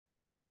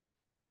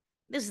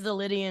This is the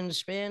Lydian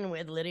Spin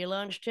with Lydia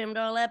Lunch, Tim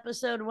Doll,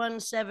 episode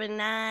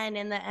 179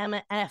 in the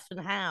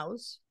MF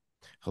house.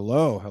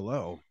 Hello,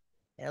 hello.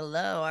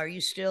 Hello, are you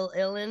still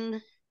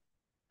illin?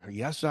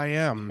 Yes, I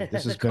am.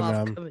 This the has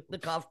been the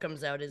cough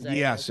comes out as I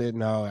yes,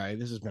 answer.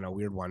 this has been a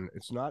weird one.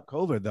 It's not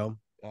COVID though.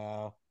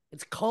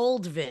 It's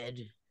cold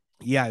vid.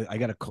 Yeah, I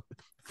got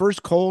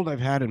first cold I've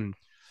had in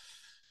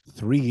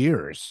 3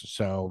 years.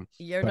 So,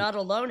 You're but not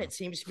alone. It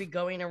seems to be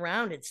going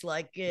around. It's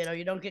like,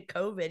 you don't get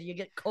COVID, you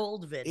get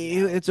cold vid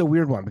now. it's a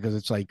weird one because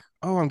it's like,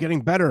 oh, I'm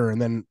getting better,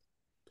 and then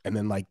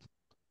like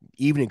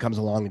evening comes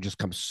along and just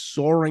comes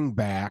soaring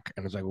back,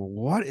 and it's like,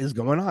 what is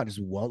going on?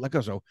 Just won't let go.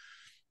 So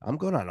I'm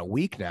going on a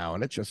week now,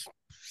 and it's just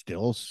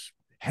still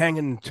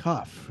hanging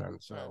tough,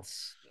 and so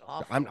That's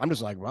awful. I'm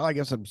just like, well, I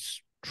guess I'm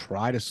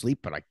try to sleep,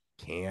 but I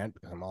can't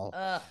because I'm all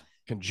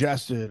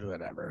congested,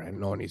 whatever, and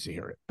no one needs to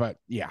hear it. But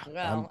yeah,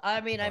 Well,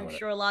 I'm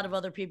sure a lot of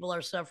other people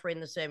are suffering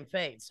the same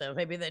fate, so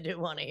maybe they do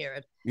want to hear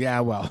it.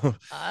 Yeah, well,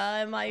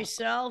 I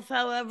myself,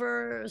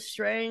 however,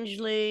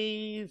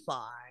 strangely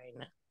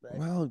fine. But...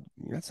 well,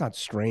 that's not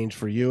strange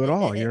for you at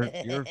all. You're.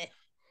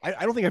 I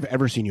don't think I've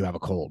ever seen you have a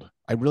cold.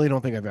 I really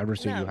don't think I've ever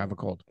seen you no, have a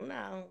cold.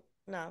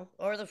 no,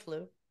 or the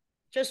flu,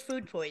 just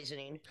food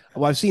poisoning.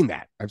 Well, I've seen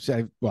that. I've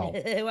said, well,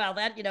 well,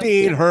 that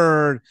seen,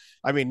 heard.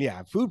 I mean,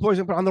 yeah, food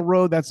poisoning, but on the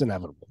road, that's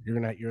inevitable. You're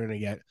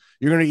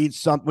gonna eat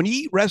something when you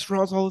eat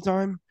restaurants all the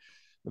time.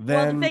 Well, the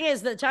Then thing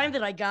is, the time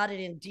that I got it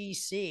in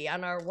DC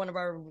on one of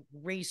our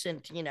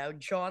recent,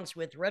 jaunts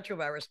with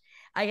retrovirus,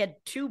 I had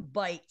 2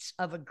 bites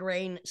of a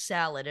grain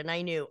salad, and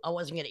I knew I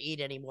wasn't going to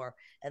eat anymore,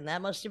 and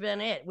that must have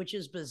been it, which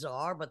is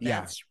bizarre, but yeah,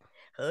 that's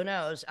who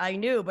knows. I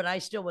knew, but I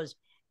still was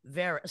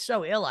very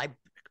so ill.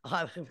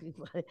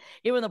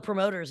 Even the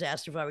promoters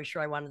asked if I was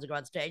sure I wanted to go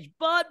on stage,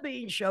 but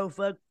being show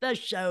folk, the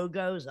show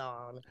goes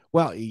on.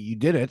 well, you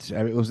did it.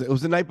 I mean, it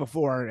was the night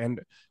before, and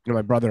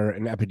my brother,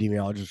 an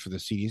epidemiologist for the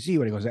CDC,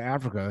 when he goes to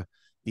Africa,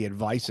 the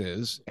advice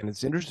is, and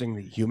it's interesting,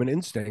 the human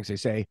instincts. They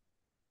say,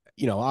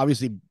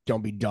 obviously,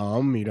 don't be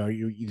dumb.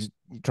 You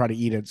try to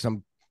eat at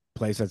some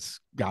place that's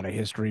got a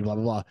history, blah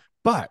blah blah.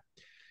 But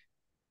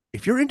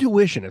if your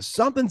intuition is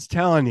something's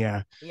telling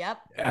you, Yep.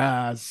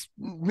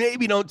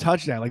 Maybe don't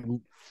touch that. Like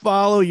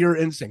follow your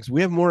instincts.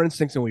 We have more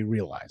instincts than we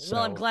realize.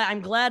 Well, so.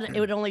 I'm glad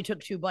it only took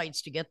 2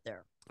 bites to get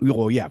there.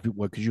 Well, yeah.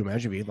 What could you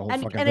imagine? If the whole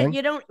fucking thing.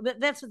 You don't.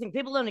 That's the thing.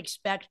 People don't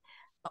expect.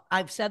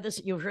 I've said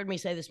this. You've heard me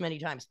say this many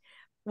times.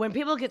 When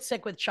people get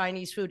sick with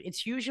Chinese food,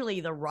 it's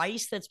usually the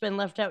rice that's been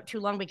left out too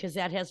long because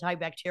that has high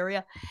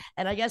bacteria.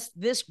 And I guess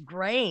this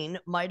grain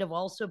might have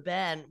also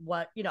been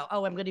what,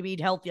 oh, I'm going to eat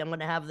healthy. I'm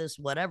going to have this,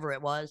 whatever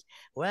it was.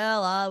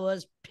 Well, I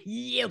was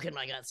puking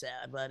my guts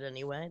out. But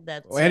anyway,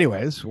 that's. Well,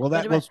 anyways, well,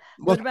 that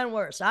would have been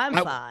worse. I'm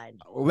fine.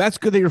 Well, that's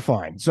good that you're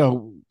fine.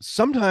 So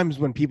sometimes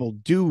when people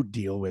do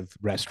deal with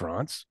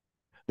restaurants,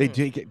 they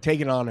take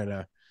it on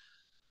in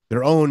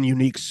their own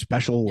unique,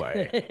 special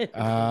way.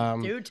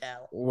 Do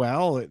tell.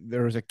 Well,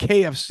 there was a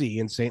KFC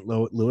in St.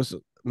 Louis,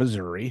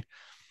 Missouri,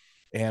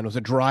 and it was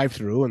a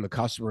drive-through, and the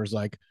customer's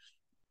like,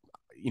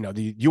 do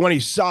you want any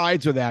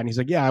sides with that? And he's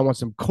like, yeah, I want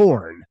some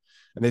corn.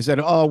 And they said,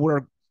 oh,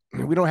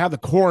 we don't have the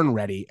corn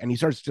ready. And he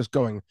starts just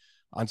going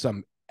on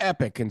some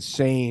epic,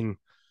 insane,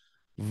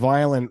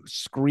 violent,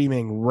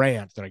 screaming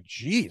rant. They're like,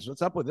 geez,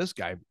 what's up with this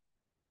guy?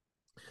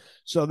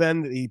 So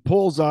then he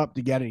pulls up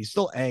to get it. He's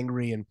still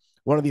angry, and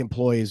one of the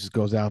employees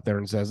goes out there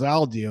and says,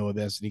 I'll deal with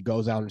this. And he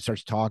goes out and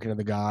starts talking to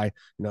the guy.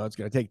 It's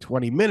going to take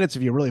 20 minutes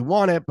if you really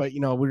want it, but,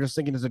 we're just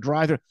thinking it's a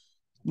drive-through.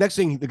 Next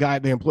thing,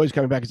 the employee's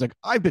coming back. He's like,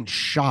 I've been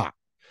shot.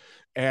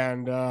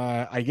 And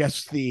I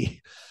guess the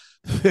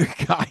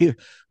guy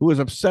who was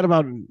upset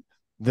about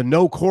the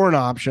no corn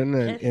option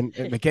in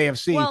the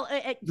KFC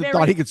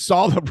thought he could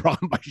solve the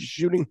problem by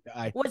shooting the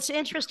guy. What's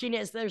interesting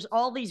is there's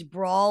all these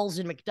brawls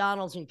in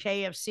McDonald's and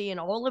KFC and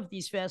all of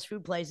these fast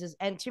food places.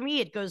 And to me,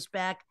 it goes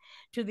back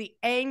to the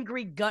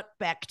angry gut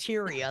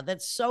bacteria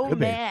that's so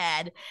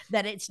mad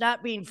that it's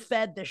not being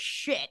fed the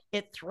shit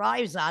it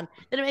thrives on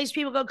that it makes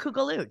people go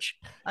kookalooch.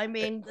 I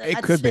mean, it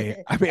could be.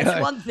 I mean,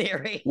 that's one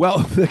theory. Well,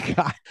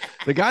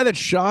 the guy that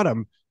shot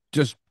him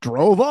just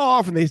drove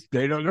off, and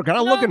they're kind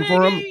of looking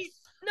for him.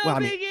 No,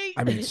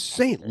 I mean,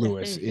 St.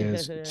 Louis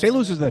is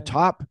in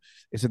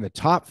the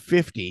top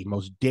 50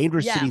 most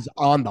dangerous cities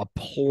on the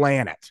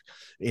planet.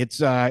 It's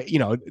of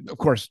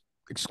course,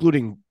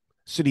 excluding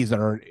cities that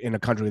are in a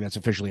country that's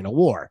officially in a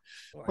war,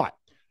 but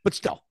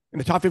still in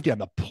the top 50 on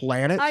the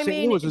planet.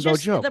 St. Louis is no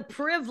joke. The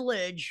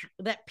privilege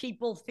that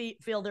people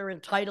feel they're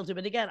entitled to.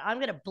 But again, I'm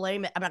going to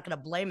blame it. I'm not going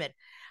to blame it.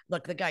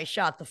 Look, the guy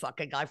shot the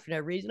fucking guy for no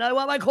reason. I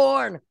want my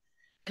corn.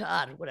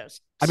 God, what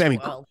else? I mean,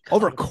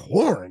 over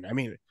corn.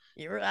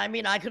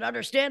 I could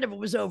understand if it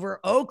was over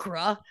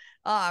okra.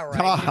 All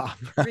right.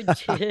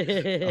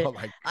 Oh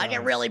I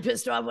get really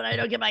pissed off when I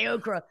don't get my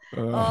okra.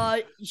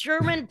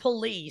 German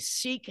police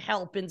seek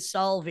help in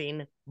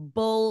solving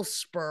bull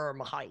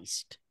sperm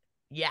heist.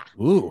 Yeah.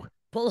 Ooh.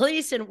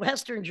 Police in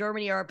Western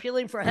Germany are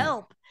appealing for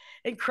help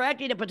in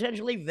cracking a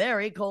potentially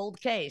very cold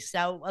case.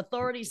 Now,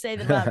 authorities say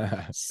that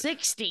about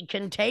 60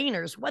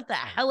 containers, what the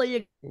hell are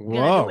you going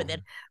to do with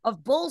it,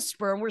 of bull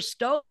sperm were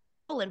stolen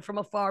from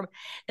a farm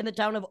in the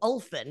town of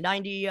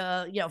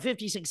Ulfen,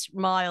 56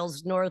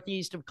 miles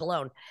northeast of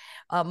Cologne,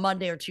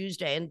 Monday or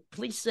Tuesday. And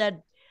police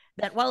said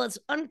that while it's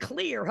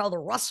unclear how the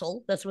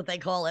rustle, that's what they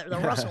call it, the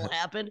rustle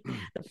happened,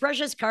 the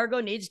precious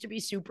cargo needs to be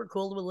super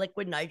cooled with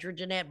liquid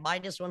nitrogen at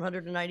minus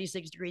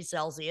 196 degrees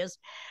Celsius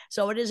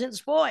so it isn't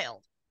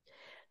spoiled.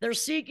 They're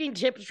seeking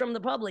tips from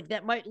the public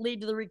that might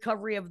lead to the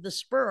recovery of the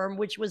sperm,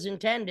 which was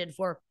intended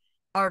for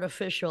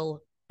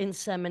artificial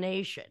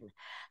insemination.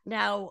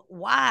 Now,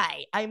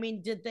 why? I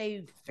mean, did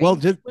they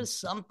think it was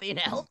something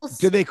else?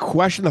 Did they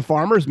question the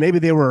farmers? Maybe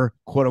they were,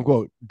 quote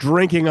unquote,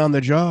 drinking on the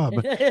job.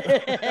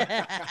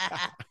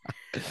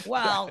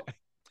 Well,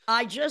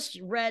 I just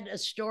read a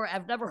story.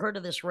 I've never heard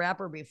of this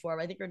rapper before.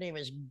 I think her name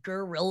is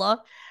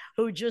Gorilla,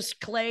 who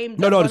just claimed.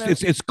 No,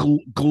 it's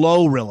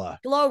Glorilla.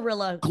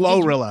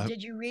 Glorilla.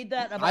 Did you read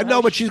that? I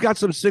know, but she's got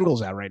some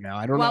singles out right now.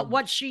 I don't know.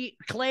 What she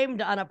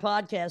claimed on a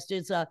podcast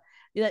is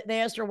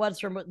they asked her what's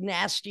her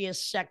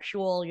nastiest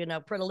sexual,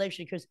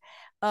 predilection. Because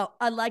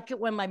I like it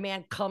when my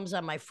man comes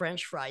on my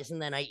French fries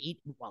and then I eat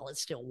while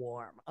it's still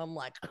warm. I'm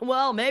like,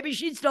 well, maybe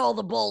she stole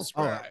the bull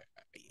sperm.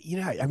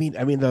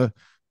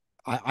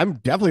 I'm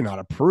definitely not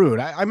a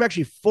prude. I'm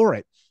actually for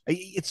it.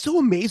 It's so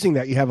amazing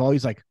that you have all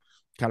these like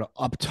kind of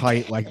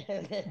uptight, like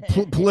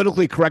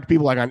politically correct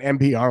people like on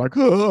NPR, like,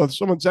 oh,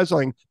 someone says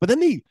something, but then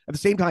they at the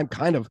same time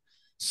kind of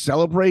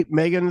celebrate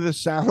Megan Thee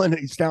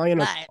Stallion.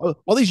 Right.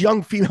 All these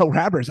young female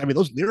rappers. I mean,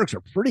 those lyrics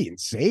are pretty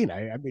insane.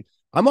 I mean,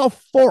 I'm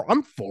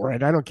for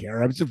it. I don't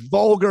care. It's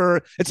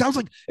vulgar. It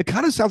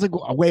kind of sounds like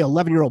a way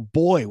 11-year-old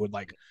boy would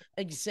like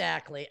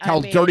exactly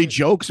tell dirty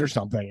jokes or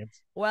something.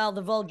 Well,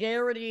 the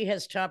vulgarity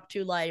has topped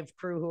two live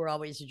crew who are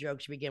always a joke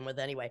to begin with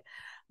anyway.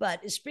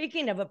 But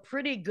speaking of a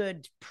pretty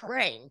good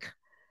prank,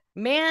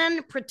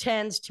 man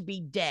pretends to be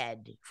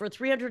dead for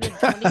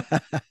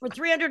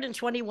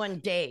 321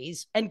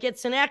 days and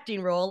gets an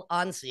acting role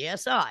on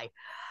CSI.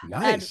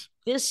 Nice.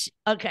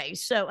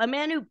 So a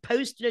man who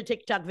posted a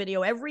TikTok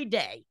video every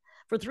day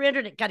for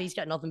 300, God, he's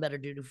got nothing better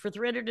to do, for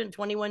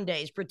 321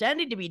 days,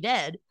 pretending to be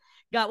dead,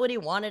 got what he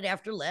wanted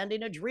after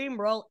landing a dream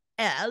role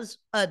as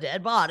a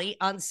dead body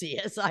on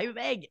CSI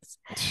Vegas.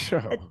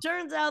 Sure. It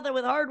turns out that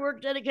with hard work,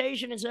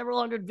 dedication, and several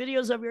hundred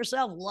videos of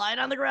yourself lying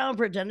on the ground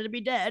pretending to be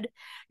dead,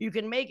 you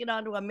can make it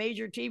onto a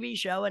major TV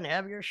show and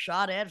have your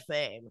shot at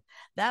fame.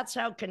 That's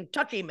how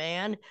Kentucky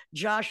man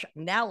Josh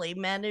Nally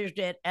managed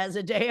it, as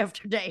a day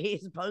after day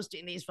he's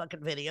posting these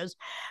fucking videos,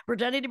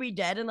 pretending to be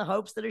dead in the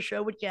hopes that a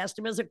show would cast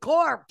him as a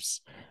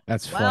corpse.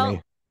 That's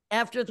funny.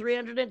 After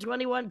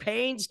 321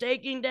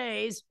 painstaking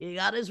days, he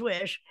got his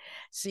wish.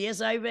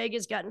 CSI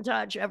Vegas got in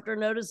touch after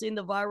noticing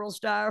the viral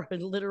star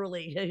had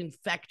literally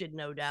infected,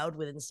 no doubt,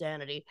 with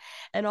insanity,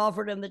 and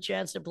offered him the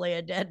chance to play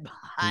a dead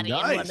body in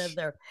one of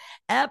their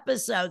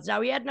episodes.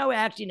 Now, he had no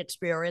acting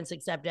experience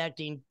except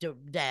acting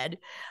dead,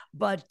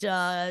 but,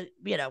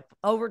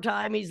 over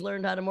time, he's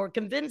learned how to more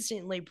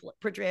convincingly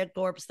portray a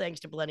corpse thanks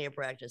to plenty of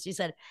practice. He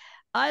said,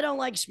 I don't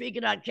like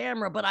speaking on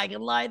camera, but I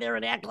can lie there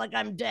and act like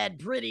I'm dead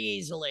pretty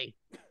easily.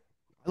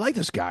 I like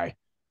this guy.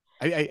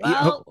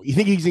 You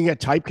think he's going to get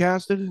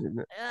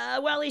typecasted?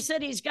 Well, he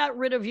said he's got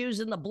rid of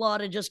using the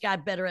blood and just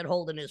got better at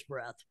holding his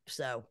breath.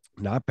 So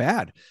not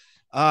bad.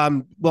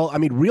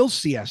 Real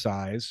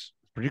CSIs,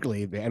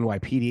 particularly the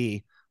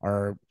NYPD,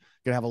 are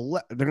going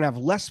to have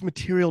less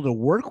material to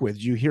work with.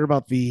 Did you hear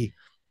about the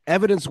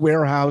evidence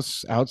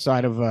warehouse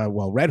outside of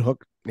Red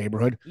Hook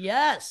neighborhood?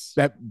 Yes.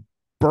 That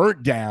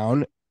burnt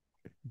down,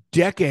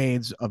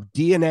 decades of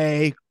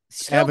DNA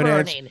Still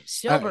burning.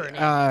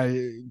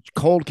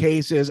 Cold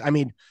cases. I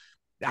mean,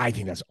 I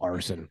think that's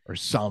arson or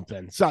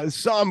something.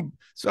 Some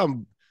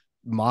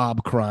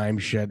mob crime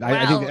shit.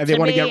 I think they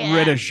want to get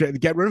rid of shit,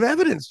 get rid of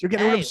evidence. You're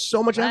getting rid of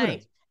so much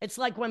evidence. It's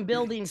like when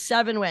Building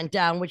 7 went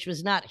down, which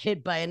was not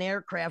hit by an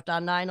aircraft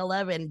on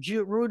 9/11.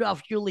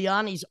 Rudolph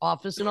Giuliani's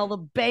office and all the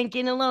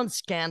banking and loan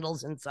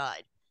scandals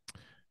inside.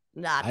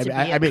 Not to be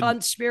a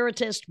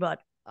conspiratist,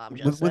 but I'm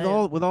just with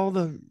all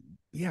the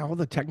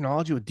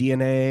technology with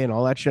DNA and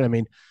all that shit. I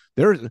mean,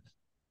 there's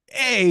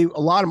a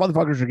lot of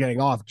motherfuckers are getting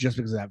off just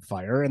because of that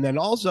fire, and then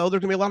also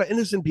there's gonna be a lot of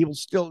innocent people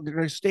still going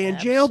to stay in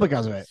jail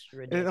because of it.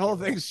 And the whole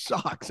thing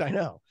sucks. I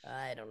know.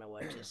 I don't know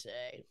what to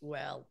say.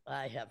 Well,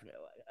 I have no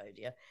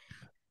idea.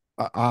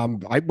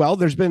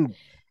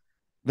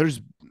 There's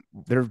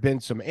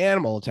been some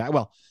animal attack.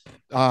 Well,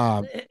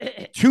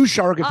 2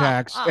 shark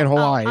attacks in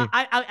Hawaii.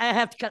 I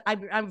have to.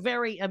 I'm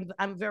very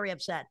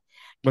upset.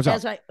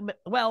 Because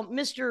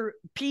Mr.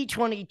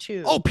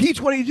 P22. Oh,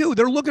 P22.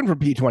 They're looking for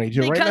P22 right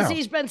now. Because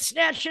he's been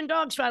snatching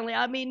dogs finally.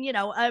 I mean,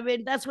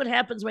 that's what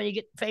happens when you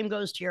get fame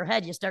goes to your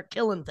head. You start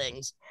killing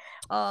things.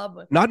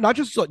 Not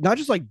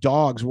just like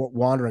dogs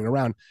wandering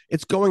around.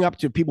 It's going up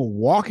to people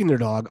walking their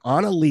dog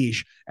on a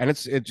leash, and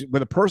it's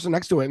with a person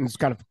next to it, and it's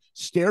kind of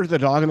stares at the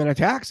dog and then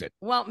attacks it.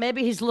 Well,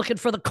 maybe he's looking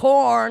for the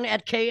corn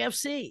at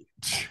KFC.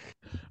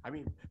 I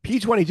mean,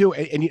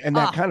 P22 and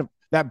that kind of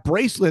that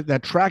bracelet,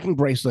 that tracking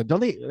bracelet. Don't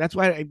they? That's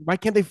why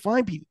can't they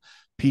find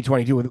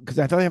P22? Because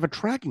I thought they have a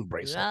tracking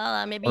bracelet.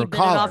 Well, maybe he bit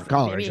it off.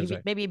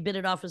 Maybe he bit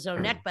it off his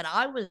own neck. But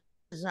I was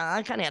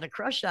I kind of had a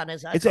crush on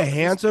his. It's a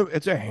handsome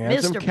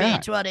Mr.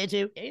 cat.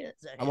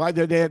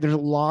 B-22. There's a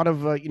lot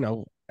of a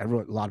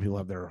lot of people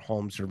have their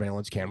home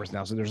surveillance cameras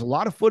now, so there's a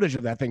lot of footage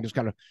of that thing just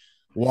kind of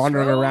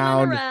wandering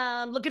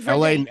around looking for a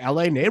date.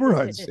 LA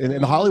neighborhoods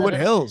in the Hollywood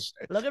Hills.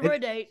 Looking for a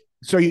date.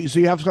 So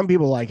you have some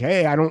people like,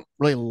 hey, I don't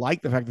really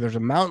like the fact that there's a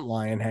mountain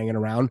lion hanging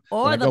around,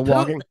 or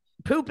the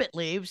poop it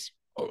leaves,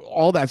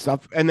 all that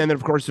stuff. And then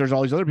of course there's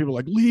all these other people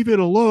like, leave it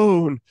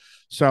alone.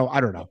 So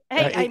I don't know.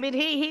 Hey, I mean,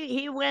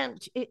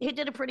 he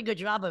did a pretty good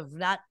job of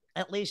not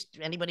at least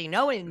anybody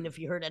knowing if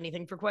you heard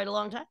anything for quite a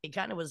long time. He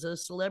kind of was a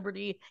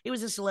celebrity. He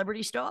was a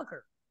celebrity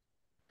stalker.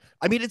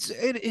 I mean, it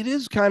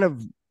is kind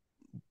of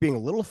being a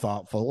little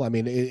thoughtful. I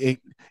mean,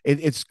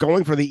 it's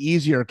going for the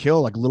easier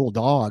kill, like little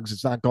dogs.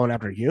 It's not going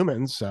after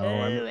humans. So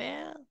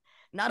yeah,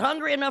 not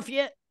hungry enough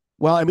yet.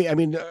 Well, I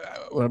mean,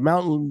 a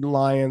mountain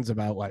lion's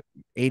about what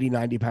 80,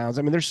 90 pounds.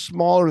 I mean, they're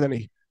smaller than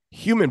a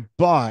human,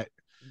 but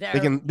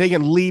they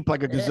can leap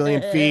like a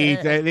gazillion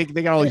feet. They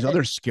got all these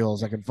other skills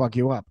that can fuck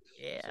you up.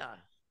 Yeah.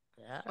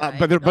 Right.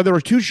 But there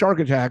were 2 shark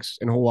attacks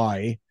in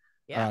Hawaii.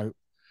 Yeah.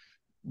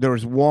 There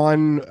was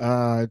one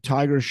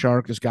tiger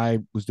shark. This guy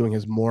was doing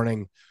his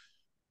morning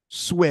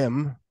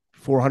swim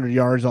 400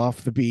 yards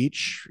off the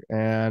beach,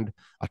 and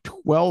a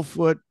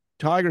 12-foot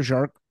tiger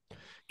shark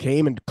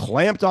came and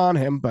clamped on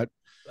him, but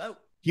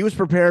he was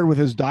prepared with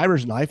his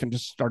diver's knife and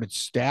just started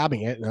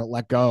stabbing it, and it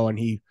let go, and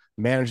he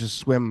managed to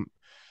swim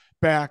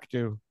back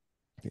to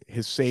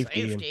his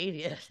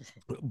safety. Yes.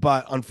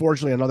 But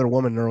unfortunately, another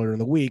woman earlier in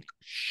the week,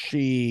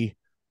 she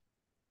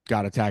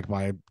got attacked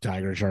by a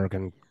tiger shark,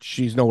 and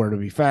she's nowhere to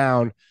be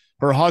found.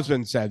 Her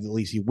husband said at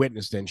least he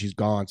witnessed it, and she's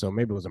gone. So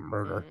maybe it was a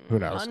murder. Who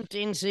knows?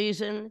 Hunting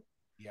season.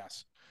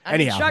 Yes.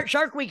 Anyhow, mean,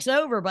 Shark Week's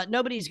over, but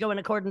nobody's going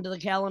according to the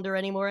calendar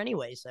anymore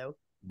anyway. So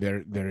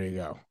there you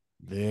go.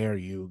 There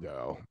you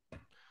go.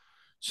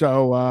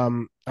 So,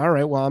 all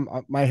right.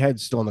 Well, my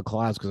head's still in the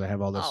clouds because I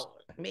have all this. Oh,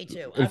 me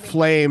too.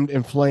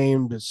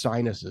 Inflamed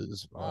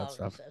sinuses. All that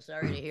stuff. So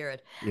sorry to hear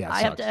it.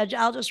 Yeah,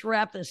 I'll just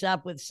wrap this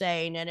up with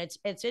saying, and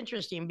it's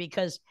interesting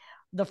because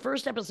the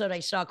first episode I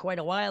saw quite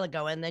a while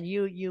ago, and then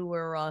you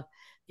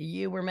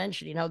were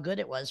mentioning how good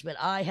it was, but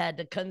I had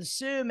to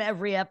consume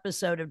every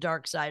episode of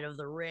Dark Side of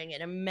the Ring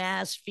in a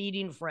mass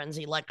feeding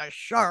frenzy like a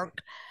shark,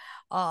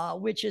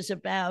 which is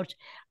about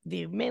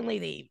mainly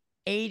the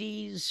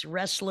 80s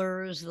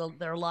wrestlers,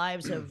 their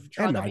lives of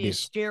drug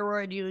abuse,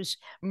 steroid use,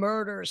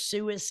 murder,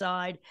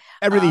 suicide,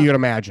 everything you can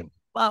imagine.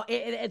 Well,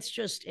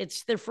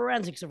 it's the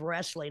forensics of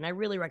wrestling. I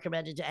really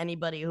recommend it to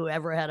anybody who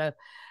ever had a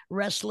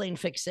wrestling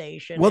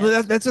fixation. Well,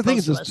 that's the thing.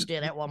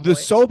 The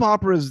soap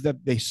operas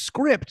that they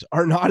script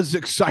are not as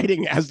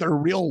exciting as their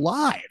real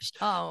lives.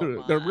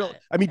 Oh, they're real.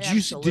 I mean,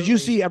 did you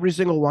see every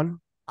single one?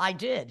 I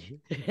did.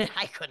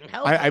 I couldn't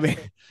help it. I mean,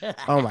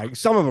 oh my!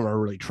 Some of them are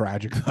really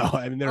tragic, though.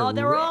 I mean,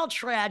 they're all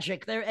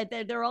tragic.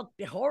 They're all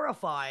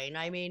horrifying.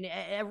 I mean,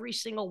 every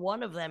single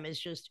one of them is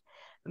just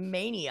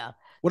mania.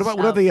 What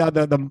about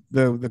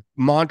the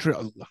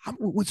Montreal?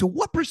 So,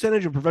 what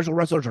percentage of professional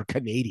wrestlers are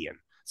Canadian?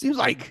 Seems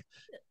like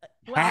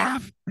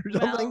half or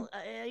something.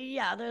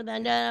 Yeah,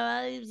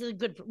 it's a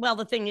good. Well,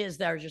 the thing is,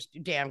 they're just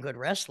damn good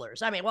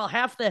wrestlers. I mean, well,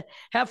 half the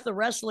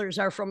wrestlers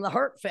are from the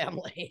Hart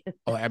family.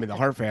 Oh, I mean, the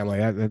Hart family.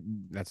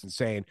 That's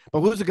insane.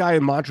 But who's the guy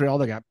in Montreal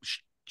that got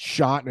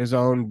shot in his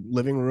own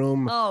living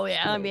room? Oh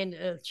yeah, I mean,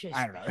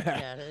 I don't know.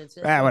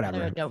 Yeah,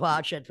 whatever. I'm gonna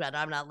watch it, but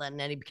I'm not letting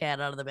any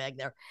cat out of the bag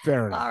there.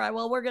 Fair enough. All right,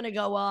 well, we're gonna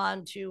go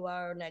on to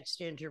our next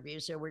interview,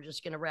 so we're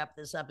just gonna wrap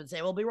this up and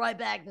say we'll be right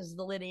back. This is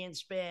the Lydia and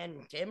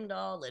Spin, Tim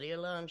Dahl, Lydia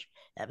Lunch,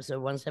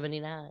 episode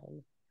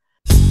 179.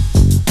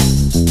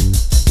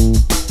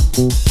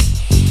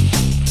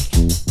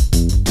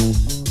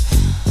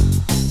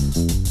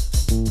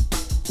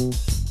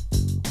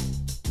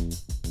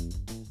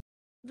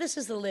 This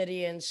is the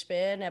Lydia and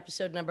Spin,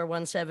 episode number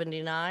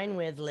 179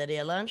 with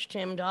Lydia Lunch,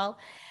 Tim Dahl,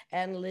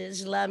 and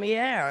Liz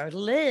Lamere.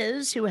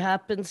 Liz, who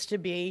happens to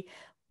be,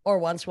 or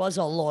once was,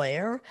 a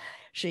lawyer.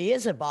 She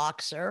is a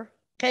boxer,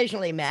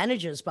 occasionally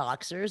manages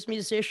boxers,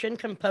 musician,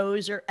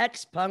 composer,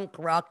 ex-punk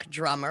rock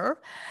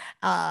drummer,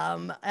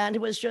 and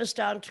was just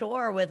on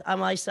tour with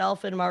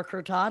myself and Mark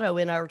Hurtado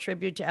in our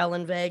tribute to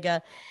Alan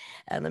Vega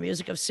and the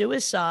music of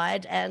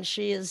Suicide, and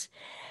she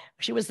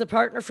was the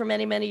partner for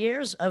many, many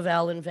years of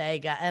Alan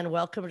Vega. And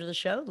welcome to the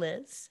show,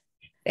 Liz.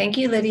 Thank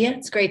you, Lydia.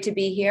 It's great to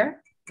be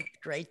here.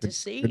 Great to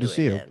see you. Good to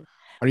see you.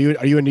 Are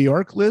you in New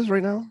York, Liz,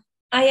 right now?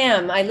 I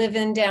am. I live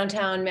in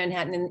downtown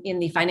Manhattan in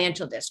the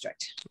financial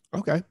district.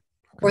 Okay.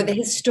 Or the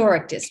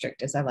historic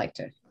district, as I like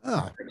to.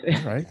 Oh,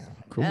 all right.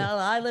 Cool. Well,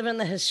 I live in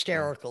the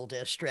hysterical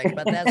district,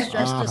 but that's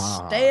just a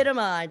state of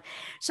mind.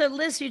 So,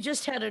 Liz, you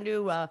just had a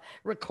new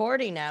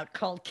recording out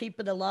called "Keep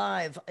It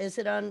Alive." Is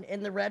it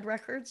in the Red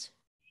Records?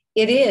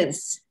 It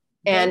is.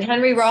 And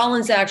Henry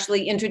Rollins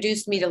actually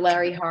introduced me to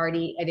Larry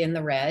Hardy at In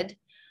the Red.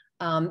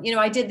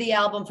 I did the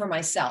album for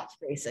myself,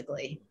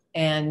 basically.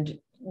 And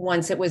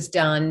once it was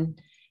done,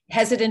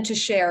 hesitant to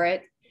share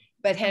it,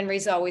 but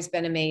Henry's always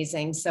been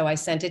amazing. So I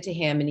sent it to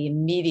him and he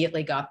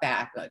immediately got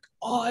back like,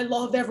 oh, I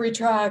love every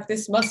track.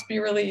 This must be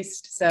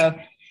released. So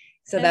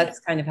So that's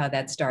kind of how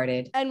that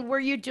started. And were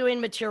you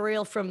doing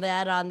material from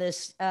that on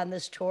this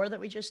tour that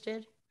we just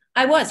did?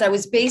 I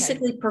was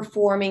basically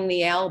performing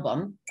the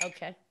album.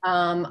 Okay.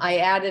 I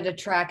added a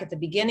track at the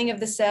beginning of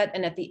the set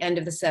and at the end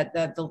of the set.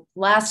 The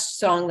last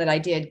song that I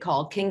did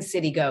called King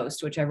City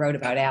Ghost, which I wrote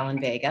about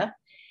Alan Vega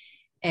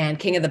and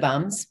King of the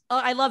Bums. Oh,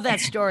 I love that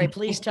story.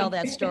 Please tell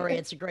that story.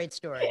 It's a great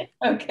story.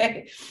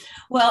 Okay.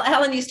 Well,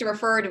 Alan used to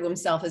refer to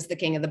himself as the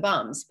King of the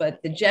Bums,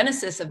 but the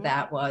genesis of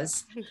that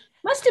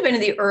must have been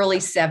in the early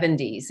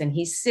 70s. And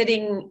he's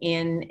sitting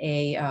in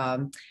a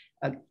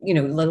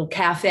little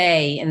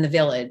cafe in the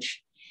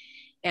village.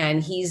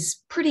 And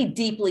he's pretty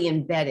deeply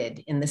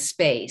embedded in the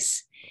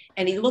space.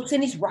 And he looks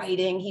and he's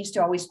writing. He used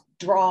to always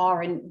draw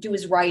and do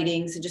his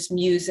writings and just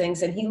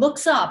musings. And he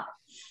looks up,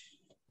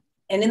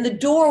 and in the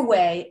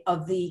doorway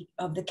of the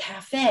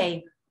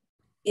cafe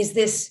is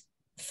this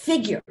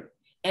figure.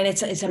 And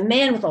it's a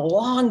man with a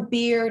long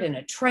beard and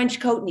a trench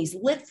coat, and he's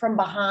lit from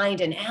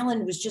behind. And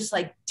Alan was just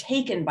like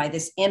taken by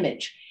this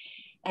image.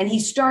 And he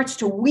starts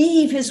to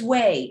weave his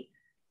way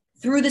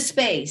through the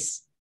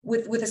space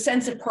with a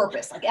sense of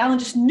purpose. Like Alan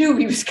just knew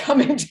he was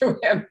coming to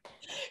him.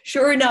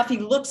 Sure enough, he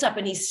looks up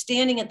and he's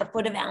standing at the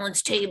foot of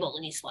Alan's table,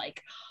 and he's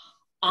like,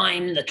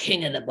 I'm the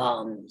king of the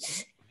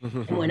bums.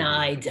 And when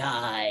I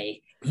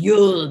die,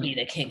 you'll be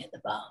the king of the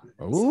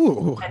bums.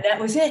 Ooh. And that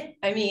was it.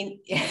 I mean,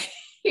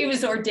 he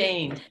was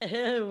ordained.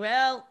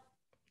 Well,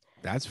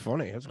 that's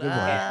funny. That's a good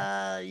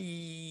one.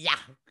 Yeah.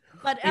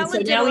 But And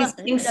Alan so now he's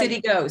King City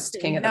Ghost,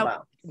 King of the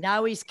Bums.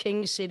 Now he's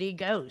King City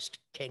Ghost,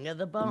 King of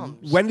the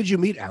Bums. When did you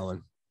meet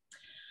Alan?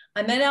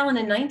 I met Alan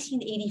in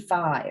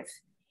 1985.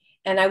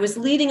 And I was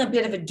leading a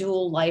bit of a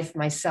dual life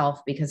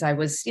myself because I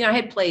was, I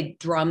had played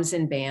drums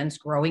in bands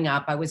growing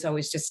up. I was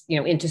always just,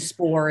 into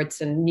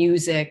sports and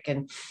music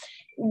and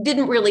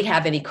didn't really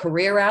have any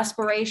career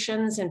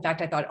aspirations. In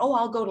fact, I thought,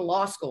 I'll go to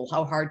law school.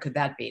 How hard could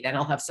that be? Then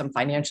I'll have some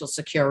financial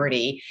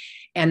security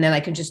and then I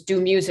can just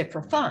do music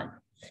for fun.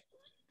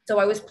 So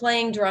I was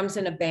playing drums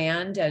in a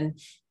band, and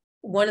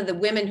one of the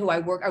women who I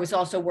was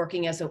also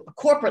working as a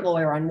corporate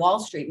lawyer on Wall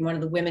Street. And one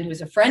of the women who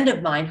was a friend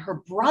of mine, her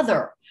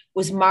brother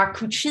was Mark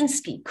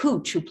Kuczynski,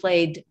 Cooch, who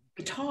played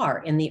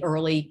guitar in the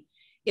early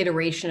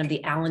iteration of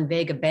the Alan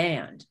Vega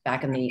band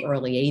back in the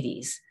early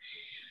 80s.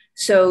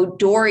 So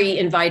Dory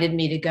invited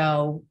me to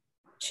go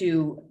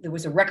there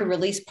was a record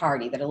release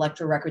party that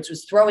Elektra Records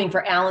was throwing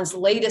for Alan's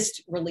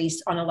latest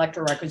release on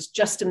Elektra Records,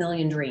 Just a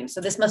Million Dreams.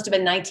 So this must have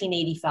been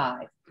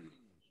 1985.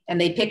 And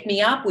they picked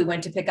me up. We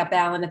went to pick up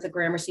Alan at the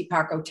Gramercy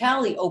Park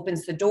Hotel. He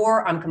opens the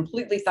door. I'm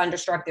completely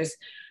thunderstruck. There's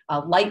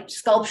light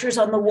sculptures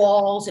on the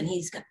walls, and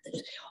he's got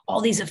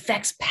all these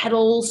effects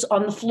pedals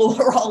on the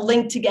floor all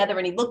linked together.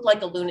 And he looked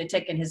like a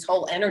lunatic, and his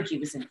whole energy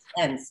was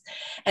intense.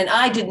 And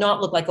I did not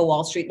look like a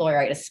Wall Street lawyer.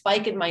 I had a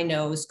spike in my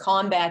nose,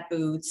 combat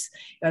boots.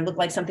 I looked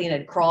like something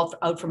that had crawled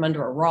out from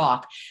under a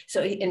rock.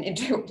 So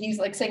he's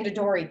like saying to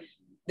Dory,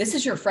 this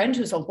is your friend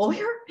who's a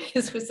lawyer?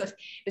 It's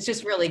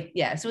just really,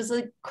 it was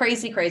a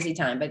crazy, crazy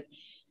time. But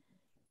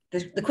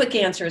the quick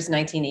answer is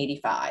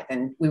 1985.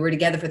 And we were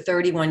together for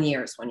 31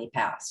 years when he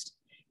passed,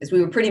 because we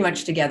were pretty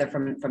much together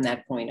from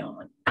that point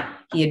on.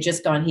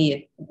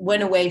 He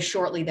went away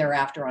shortly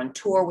thereafter on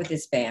tour with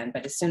his band.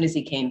 But as soon as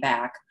he came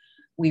back,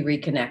 we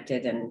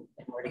reconnected and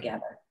we're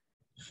together.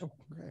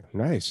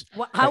 Nice.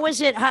 Well, how was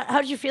it?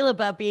 How did you feel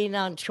about being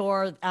on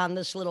tour on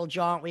this little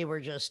jaunt we were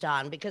just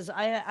on? Because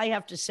I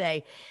have to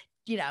say,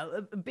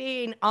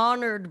 being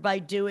honored by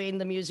doing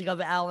the music of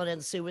Alan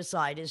and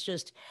Suicide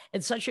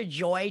it's such a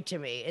joy to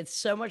me. It's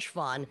so much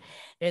fun.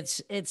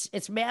 It's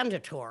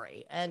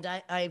mandatory. And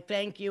I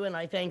thank you, and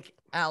I thank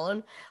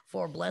Alan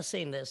for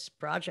blessing this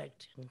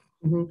project.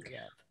 Mm-hmm. Yeah.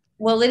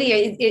 Well,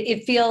 Lydia,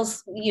 it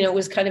feels, it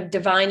was kind of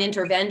divine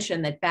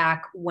intervention that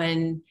back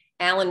when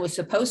Alan was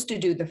supposed to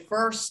do the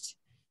first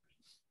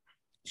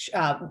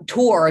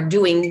tour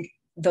doing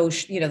those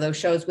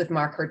shows with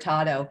Mark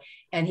Hurtado,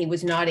 and he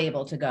was not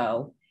able to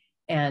go.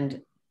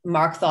 And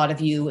Mark thought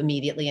of you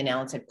immediately, and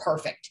Alan said,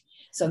 perfect.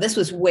 So this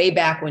was way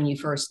back when you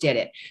first did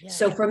it. Yeah.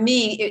 So for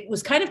me, it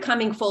was kind of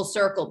coming full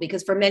circle,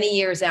 because for many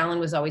years, Alan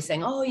was always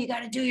saying, you got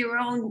to do your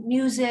own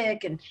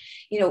music. And,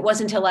 it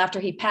wasn't until after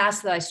he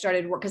passed that I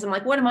started work, because I'm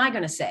like, what am I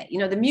going to say?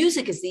 The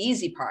music is the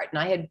easy part. And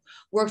I had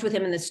worked with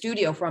him in the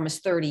studio for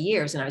almost 30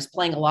 years. And I was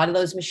playing a lot of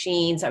those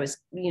machines. I was,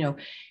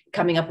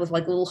 coming up with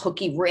like little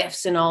hooky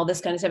riffs and all this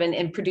kind of stuff,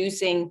 and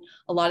producing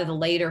a lot of the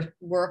later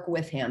work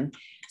with him.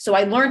 So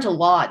I learned a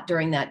lot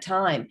during that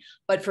time.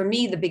 But for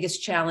me, the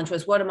biggest challenge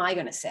was, what am I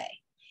going to say?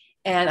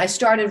 And I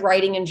started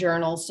writing in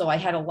journals. So I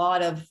had a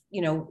lot of,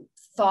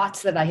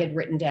 thoughts that I had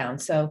written down.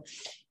 So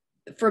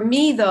for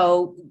me,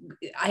 though,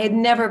 I had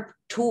never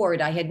toured.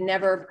 I had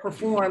never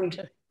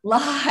performed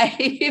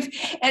live,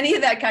 any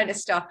of that kind of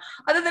stuff,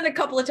 other than a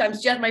couple of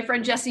times. My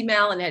friend Jessie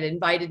Mallon had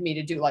invited me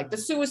to do like the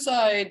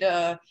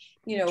Suicide,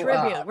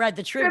 tribute, right?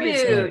 The tribute.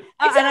 Tribute.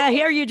 And I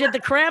hear you did the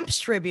Cramps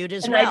tribute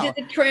as well. I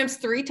did the Cramps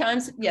 3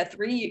 times. Yeah,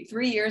 3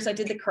 years I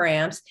did the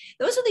Cramps.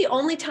 Those are the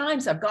only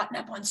times I've gotten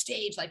up on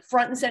stage, like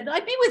front and center.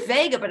 I'd be with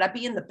Vega, but I'd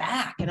be in the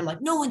back, and I'm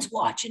like, no one's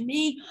watching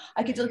me.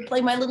 I could just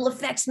play my little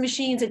effects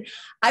machines, and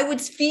I would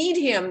feed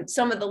him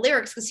some of the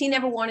lyrics because he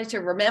never wanted to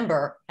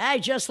remember. Hey,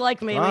 just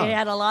like me, we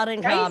had a lot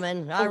in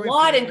common. A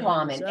lot in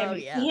common. So,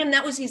 and him,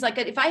 he's like,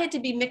 if I had to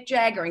be Mick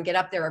Jagger and get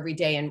up there every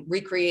day and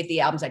recreate the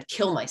albums, I'd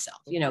kill myself.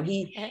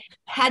 He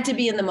had to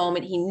be in the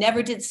moment. He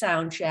never did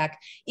sound check.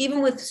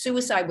 Even with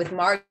Suicide with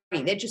Marty,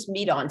 they'd just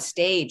meet on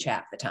stage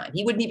half the time.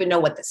 He wouldn't even know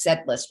what the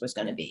set list was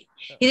going to be.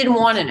 He didn't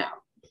want to know.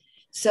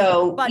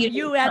 So, but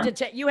you had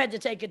to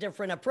take a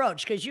different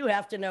approach because you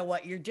have to know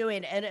what you're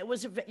doing. And it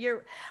was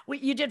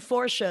you did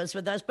 4 shows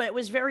with us, but it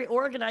was very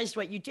organized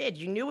what you did.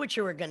 You knew what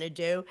you were going to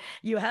do.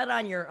 You had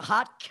on your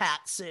hot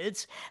cat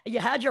suits. You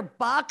had your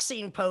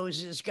boxing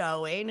poses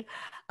going.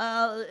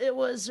 It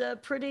was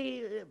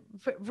pretty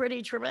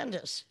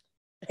tremendous.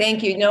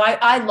 Thank you. No,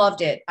 I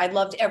loved it. I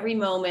loved every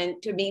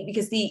moment to me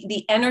because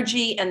the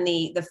energy and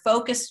the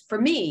focus for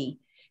me,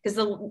 because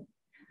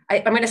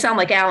I'm going to sound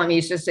like Alan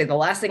used to say, the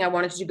last thing I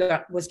wanted to do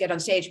was get on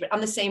stage, but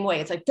I'm the same way.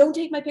 It's like, don't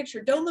take my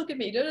picture. Don't look at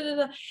me. Da, da, da,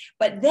 da.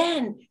 But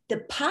then the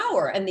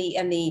power and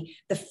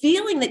the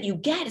feeling that you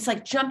get, it's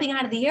like jumping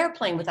out of the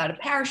airplane without a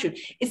parachute.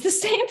 It's the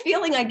same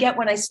feeling I get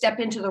when I step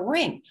into the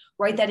ring,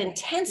 right? That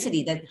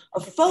intensity, that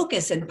of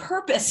focus and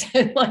purpose,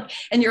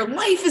 and your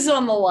life is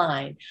on the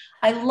line.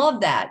 I love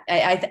that.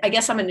 I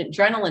guess I'm an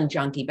adrenaline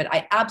junkie, but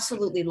I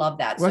absolutely love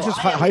that. Well, so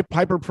it's just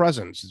hyper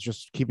presence. It's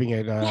just keeping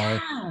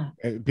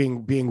it,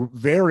 being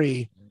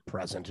very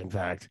present. In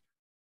fact,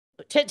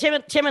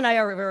 Tim and I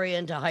are very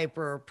into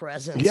hyper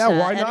presence. Yeah,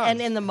 why not? And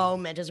in the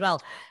moment as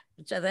well.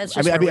 So that's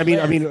just I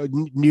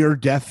mean, near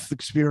death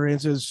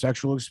experiences,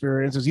 sexual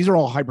experiences. These are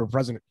all hyper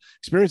present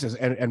experiences,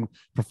 and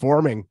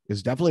performing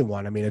is definitely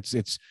one. I mean,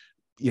 it's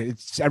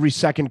every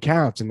second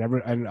counts,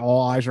 and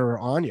all eyes are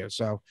on you.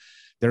 So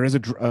there is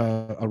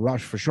a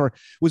rush for sure.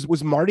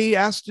 Was Marty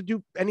asked to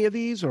do any of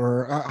these,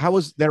 or how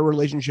was their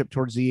relationship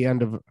towards the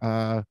end of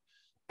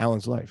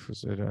Alan's life?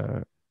 Was it?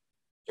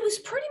 It was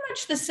pretty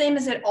much the same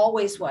as it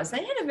always was. They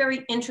had a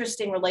very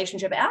interesting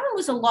relationship. Alan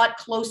was a lot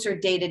closer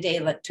day to day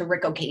to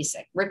Rick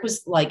Ocasek. Rick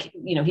was like,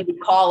 he would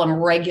call him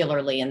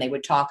regularly, and they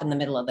would talk in the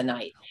middle of the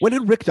night. When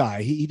did Rick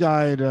die? He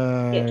died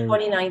in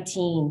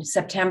 2019,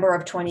 September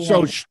of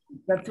 2019.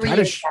 So 3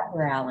 years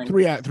after Alan.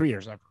 3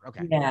 years after.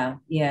 Okay.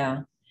 Yeah.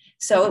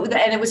 So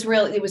it was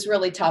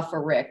really tough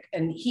for Rick,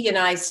 and he and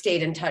I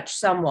stayed in touch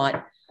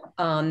somewhat,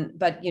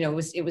 but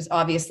it was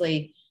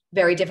obviously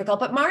very difficult.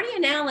 But Marty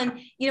and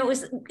Alan, it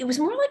was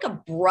more like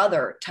a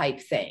brother type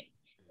thing.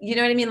 You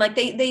know what I mean? Like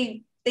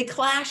they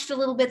clashed a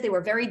little bit. They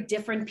were very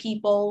different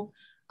people,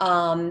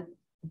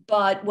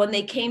 but when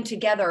they came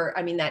together,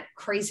 I mean, that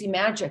crazy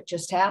magic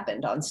just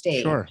happened on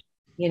stage. Sure.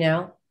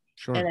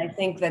 Sure. And I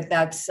think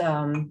that's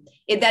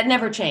that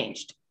never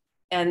changed.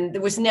 And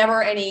there was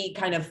never any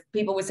kind of,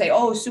 people would say,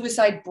 oh,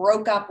 Suicide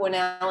broke up when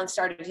Alan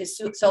started his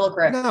solo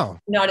career. No,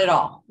 not at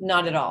all.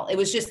 Not at all. It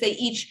was just, they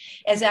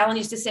each, as Alan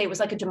used to say, it was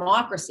like a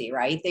democracy,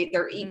 right?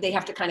 They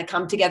have to kind of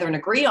come together and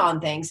agree on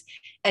things,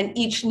 and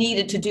each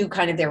needed to do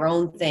kind of their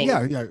own thing.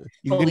 Yeah.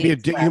 You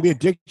can be a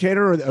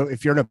dictator, or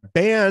if you're in a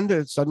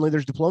band, suddenly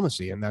there's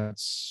diplomacy, and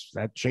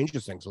that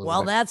changes things a little bit.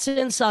 Well, that's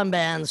in some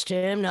bands,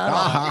 Tim. No.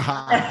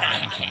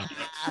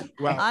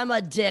 Well, I'm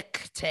a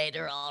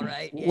dictator, all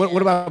right. Yeah.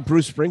 What about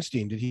Bruce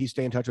Springsteen? Did he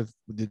stay in touch with?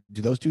 Did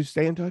those two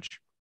stay in touch?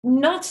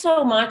 Not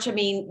so much. I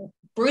mean,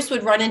 Bruce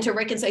would run into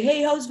Rick and say,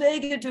 "Hey, how's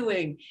Vega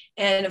doing?"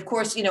 And of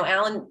course,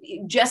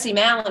 Jesse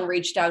Malin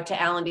reached out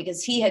to Alan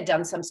because he had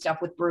done some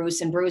stuff with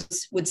Bruce, and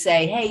Bruce would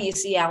say, "Hey, you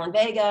see Alan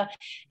Vega?"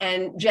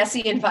 And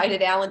Jesse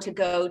invited Alan to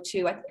go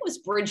to, I think it was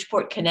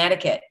Bridgeport,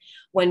 Connecticut,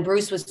 when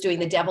Bruce was doing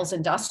the Devils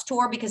and Dust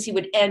tour, because he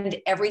would end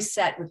every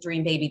set with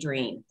 "Dream Baby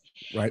Dream."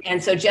 Right.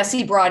 And so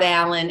Jesse brought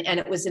Alan, and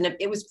it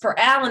was for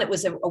Alan, it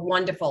was a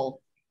wonderful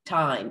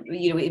time.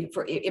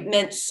 It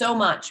meant so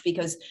much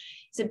because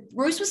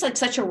Bruce was like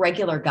such a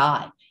regular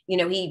guy.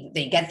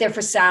 They get there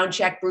for sound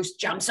check. Bruce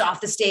jumps off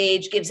the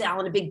stage, gives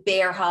Alan a big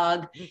bear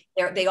hug.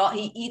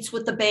 He eats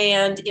with the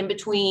band in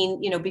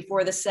between,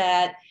 before the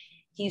set.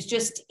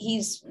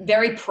 He's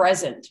very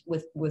present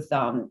with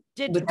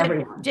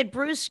everyone. Did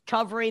Bruce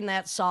covering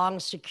that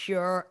song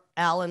secure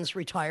Alan's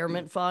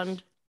retirement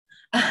fund?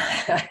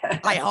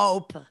 I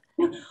hope.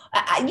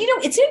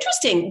 It's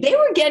interesting. They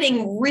were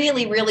getting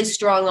really, really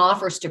strong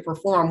offers to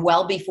perform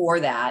well before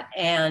that.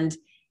 And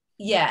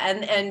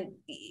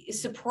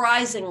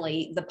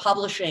surprisingly, the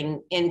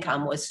publishing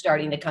income was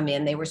starting to come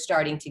in. They were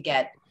starting to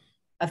get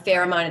a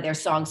fair amount of their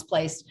songs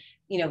placed.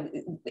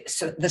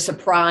 So The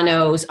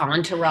Sopranos,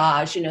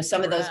 Entourage,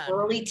 some of those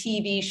early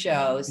TV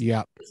shows.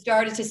 Yeah, we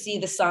started to see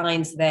the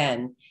signs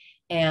then.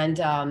 And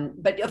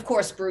but of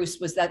course, Bruce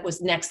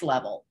was next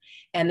level.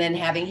 And then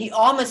he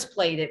almost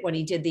played it when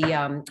he did the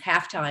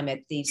halftime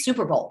at the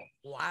Super Bowl.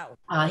 Wow.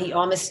 He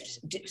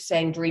almost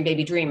sang "Dream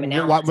Baby Dream." And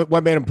now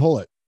what made him pull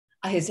it?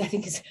 I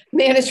think his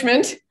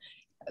management.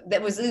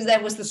 that was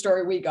the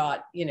story we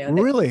got,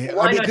 Really?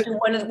 Why not do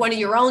one of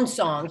your own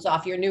songs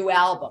off your new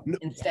album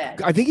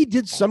instead? I think he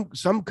did some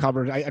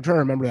covers. I try to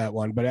remember that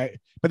one, but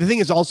the thing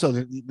is also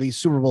the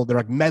Super Bowl, they're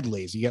like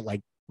medleys. You get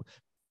like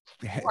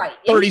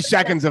 30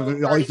 seconds of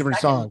all these different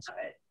songs.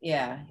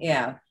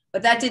 Yeah.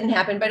 But that didn't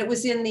happen. But it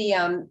was in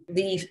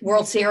the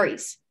World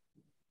Series.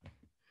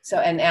 So,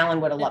 and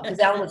Alan would have loved, because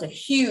Alan was a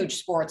huge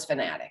sports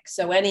fanatic.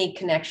 So any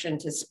connection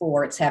to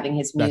sports, having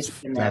his music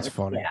in that, that's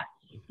funny. Yeah,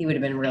 he would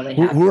have been really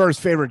happy. Who are his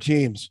favorite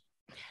teams?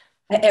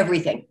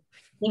 Everything.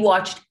 He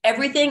watched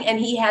everything, and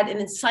he had an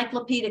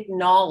encyclopedic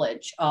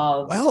knowledge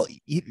of. Well,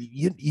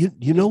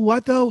 you know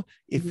what though?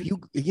 If you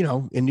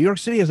in New York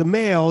City as a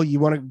male, you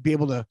want to be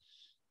able to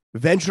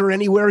venture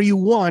anywhere you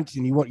want,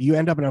 and you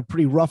end up in a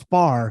pretty rough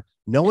bar.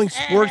 Knowing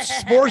sports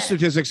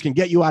statistics can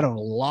get you out of a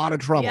lot of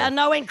trouble. Yeah,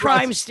 knowing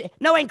crime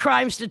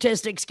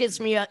statistics gets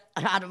me out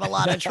of a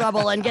lot of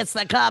trouble and gets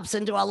the cops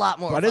into a lot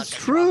more. But it's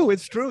true. Trouble.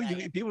 It's true.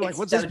 People are like,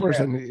 what's this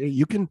person? True.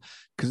 You can,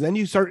 because then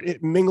you start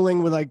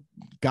mingling with like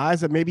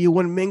guys that maybe you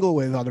wouldn't mingle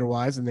with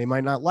otherwise, and they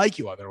might not like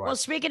you otherwise. Well,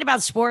 speaking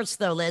about sports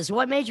though, Liz,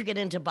 what made you get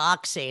into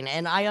boxing?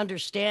 And I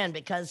understand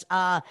because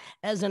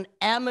as an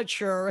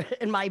amateur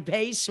in my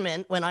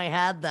basement, when I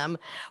had them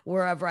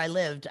wherever I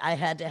lived, I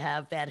had to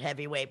have that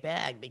heavyweight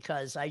bag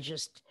because I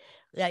just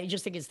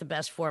think it's the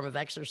best form of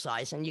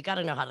exercise, and you got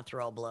to know how to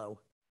throw a blow.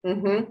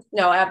 Mm-hmm.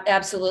 No,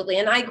 absolutely.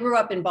 And I grew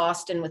up in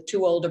Boston with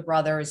two older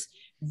brothers,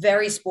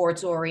 very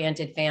sports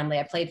oriented family.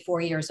 I played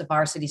 4 years of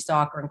varsity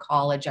soccer in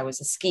college. I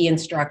was a ski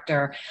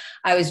instructor.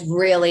 I was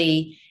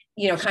really,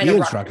 kind of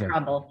rough in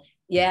trouble.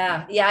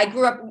 Yeah. I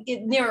grew up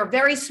near a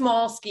very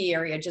small ski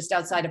area just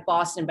outside of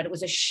Boston, but it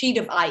was a sheet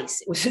of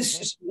ice. It was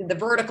just, the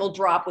vertical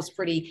drop was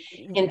pretty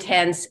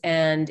intense.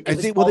 And I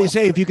think they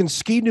say if you can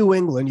ski New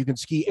England, you can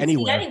ski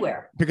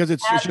anywhere. Because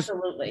it's just,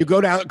 you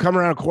come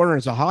around a corner,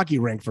 it's a hockey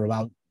rink for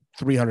about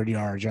 300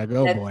 yards. I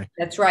go, boy.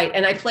 That's right.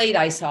 And I played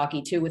ice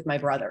hockey too with my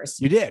brothers.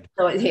 You did?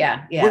 So,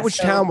 yeah. Which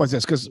town was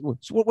this? Because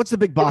what's the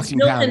big boxing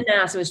town? Milton,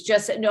 Mass. It was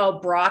just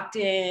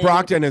Brockton.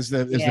 Brockton is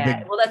the big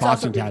well, that's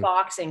also town. the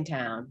boxing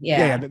town.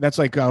 Yeah. That's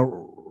like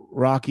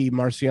Rocky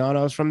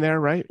Marciano's from there,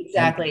 right?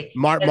 Exactly.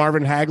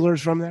 Marvin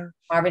Hagler's from there.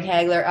 Marvin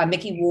Hagler,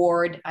 Mickey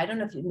Ward. I don't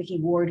know if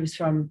Mickey Ward was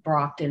from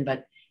Brockton,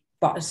 but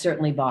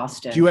certainly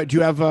Boston. Do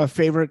you have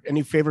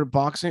any favorite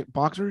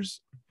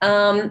boxers?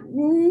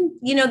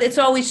 It's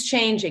always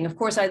changing. Of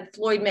course,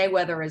 Floyd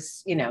Mayweather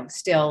is,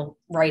 still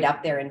right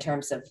up there in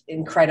terms of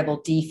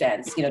incredible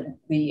defense,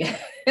 the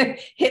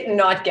hit and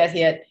not get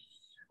hit.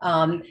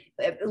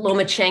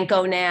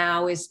 Lomachenko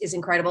now is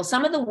incredible.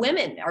 Some of the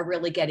women are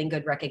really getting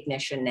good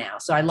recognition now.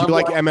 So I love. Do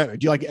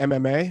you like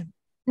MMA?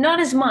 Not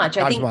as much.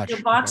 I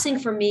think boxing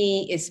for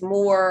me is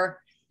more.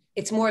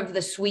 It's more of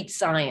the sweet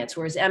science,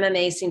 whereas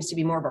MMA seems to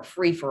be more of a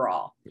free for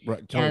all. Right,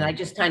 totally. And I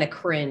just kind of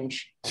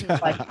cringe.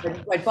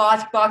 like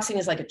boxing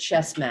is like a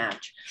chess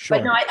match. Sure.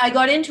 But no, I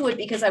got into it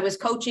because I was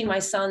coaching my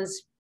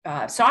son's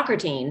soccer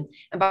team.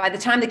 And by the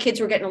time the kids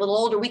were getting a little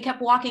older, we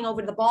kept walking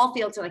over to the ball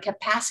fields, and I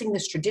kept passing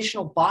this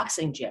traditional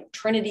boxing gym,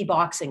 Trinity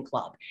Boxing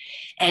Club.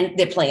 And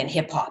they're playing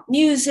hip hop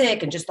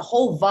music, and just the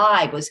whole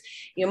vibe was,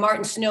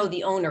 Martin Snow,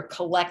 the owner,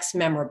 collects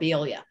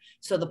memorabilia.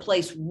 So the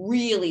place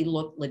really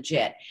looked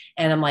legit.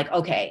 And I'm like,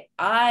 okay,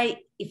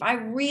 if I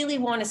really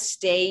want to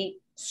stay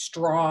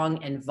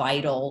strong and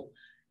vital,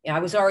 I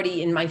was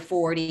already in my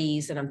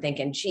 40s, and I'm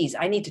thinking, geez,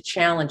 I need to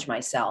challenge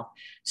myself.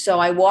 So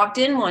I walked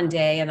in one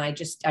day, and I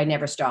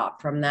never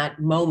stopped. From that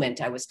moment,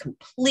 I was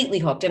completely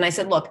hooked. And I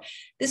said, look,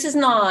 this is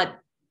not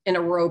an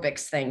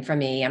aerobics thing for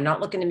me. I'm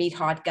not looking to meet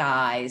hot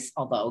guys,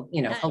 although,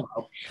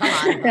 hello. Come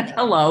on.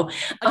 Hello.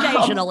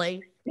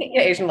 Occasionally,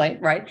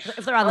 right?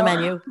 If they're on the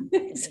menu.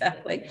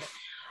 Exactly.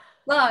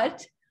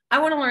 But I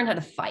want to learn how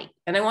to fight.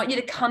 And I want you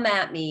to come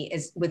at me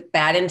with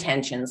bad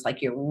intentions,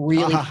 like you're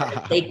really trying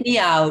to take me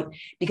out,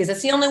 because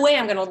it's the only way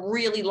I'm going to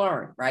really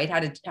learn, right? How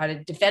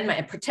to defend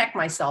and protect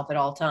myself at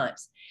all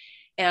times.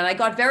 And I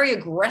got very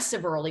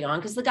aggressive early on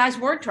because the guys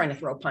weren't trying to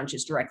throw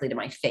punches directly to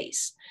my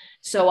face.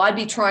 So I'd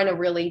be trying to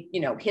really,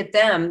 hit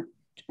them,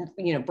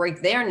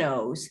 break their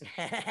nose.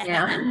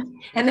 Yeah.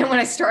 And then when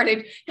I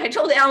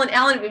told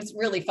Alan, it was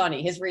really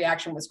funny. His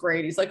reaction was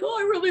great. He's like, oh,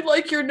 I really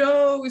like your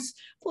nose.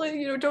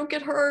 Don't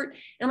get hurt.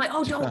 And I'm like,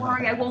 oh, don't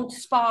worry, I won't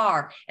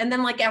spar. And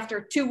then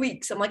after 2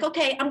 weeks, I'm like,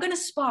 okay, I'm going to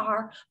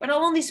spar, but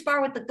I'll only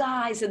spar with the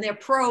guys and they're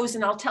pros.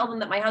 And I'll tell them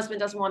that my husband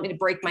doesn't want me to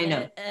break my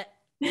nose.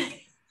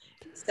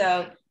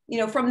 So,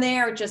 from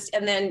there,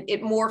 and then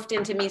it morphed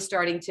into me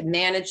starting to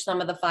manage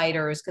some of the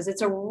fighters, because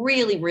it's a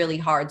really, really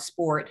hard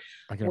sport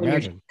when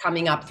you're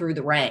coming up through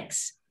the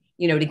ranks.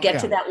 To get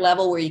to that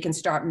level where you can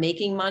start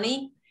making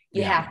money,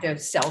 you have to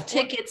sell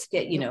tickets,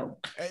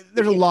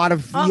 there's a lot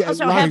of things at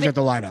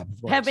the lineup.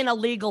 Having a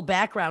legal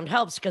background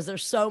helps, because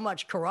there's so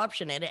much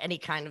corruption in any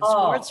kind of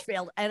sports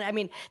field. And I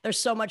mean, there's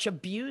so much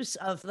abuse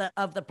of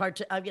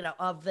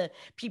the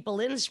people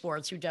in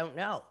sports who don't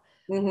know.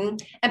 Mm-hmm.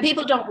 And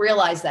people don't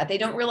realize that. They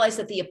don't realize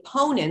that the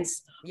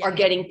opponents are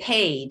getting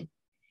paid,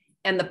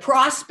 and the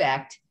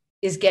prospect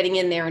is getting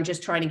in there and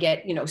just trying to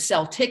get,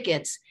 sell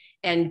tickets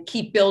and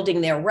keep building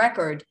their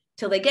record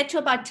till they get to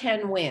about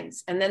 10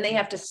 wins. And then they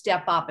have to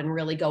step up and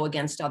really go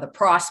against other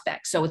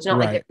prospects. So it's not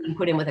like they're being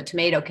put in with a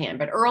tomato can,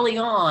 but early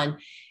on,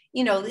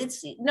 you know,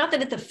 it's not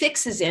that the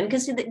fix is in,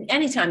 because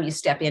anytime you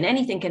step in,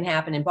 anything can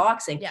happen in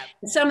boxing. Yeah.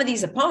 And some of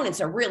these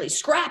opponents are really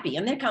scrappy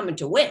and they're coming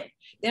to win.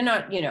 They're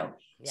not, you know,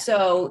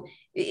 so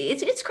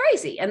it's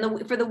crazy.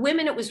 And for the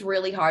women, it was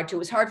really hard too. It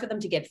was hard for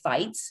them to get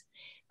fights.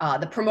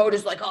 The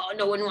promoters like, oh,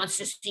 no one wants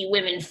to see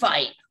women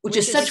fight, which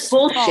is such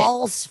bullshit.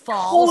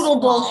 Total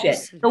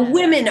bullshit. The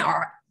women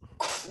are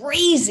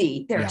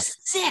crazy. They're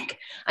sick.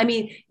 I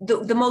mean,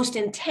 the most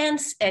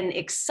intense and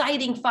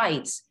exciting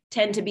fights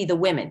tend to be the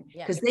women,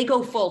 because they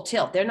go full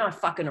tilt. They're not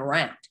fucking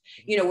around,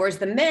 you know, whereas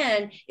the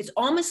men, it's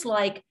almost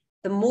like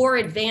the more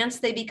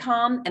advanced they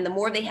become and the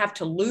more they have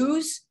to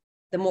lose,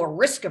 the more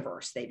risk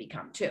averse they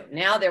become too.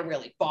 Now they're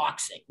really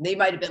boxing. They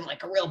might've been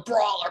like a real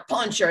brawler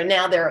puncher. And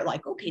now they're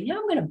like, okay, now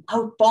I'm going to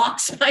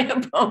outbox my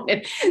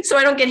opponent so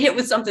I don't get hit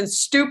with something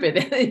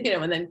stupid, you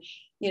know, and then,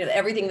 you know,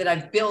 everything that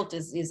I've built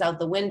is out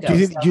the window. Do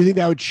you think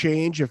that would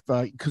change if,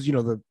 because, you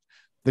know,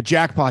 the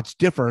jackpot's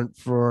different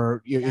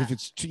for, you know, if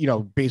it's, you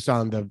know, based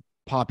on the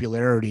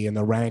popularity and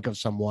the rank of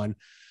someone,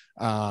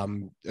 a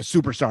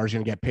superstar is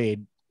going to get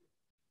paid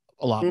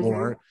a lot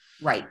more.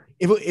 Right.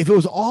 If it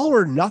was all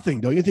or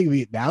nothing, don't you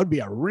think that would be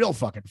a real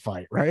fucking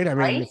fight, right? I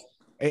mean,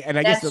 and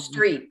I guess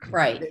street,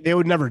 right? They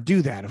would never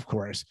do that, of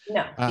course.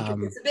 No,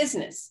 because it's a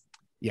business.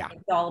 Yeah,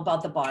 it's all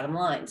about the bottom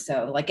line.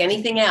 So, like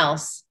anything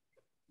else.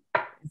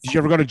 Did you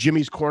ever go to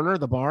Jimmy's Corner,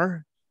 the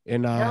bar?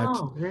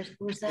 No,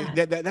 where's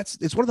that?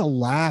 It's one of the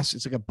last.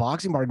 It's like a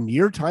boxing bar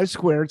near Times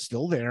Square. It's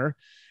still there,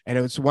 and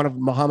it's one of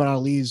Muhammad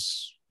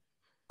Ali's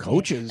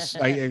coaches.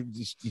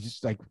 He's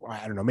just like,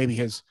 I don't know, maybe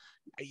his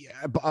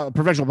a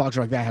professional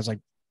boxer like that has like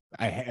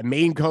a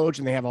main coach,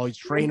 and they have all these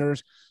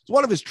trainers. It's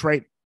one of his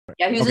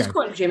Yeah, he was his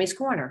corner, Jimmy's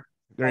Corner.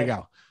 There you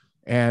go.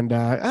 And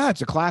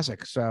it's a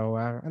classic. So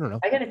I don't know.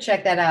 I got to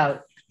check that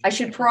out. I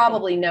should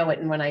probably know it.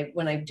 And when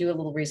I do a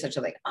little research,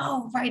 I'm like,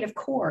 oh, right, of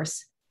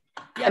course.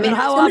 Yeah, I mean,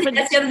 how often?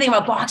 That's the other thing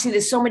about boxing.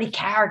 There's so many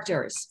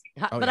characters.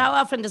 But how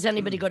often does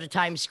anybody go to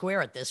Times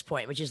Square at this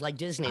point, which is like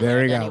Disney?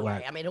 There you go. Anyway.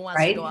 Right. I mean, who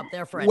wants to go up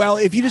there for? Well,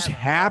 if you just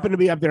happen to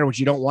be up there, which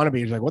you don't want to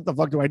be, it's like, what the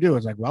fuck do I do?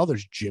 It's like, well,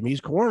 there's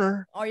Jimmy's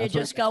Corner. Or you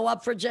just go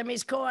up for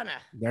Jimmy's Corner.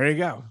 There you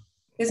go.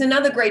 There's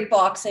another great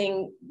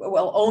boxing,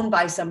 well, owned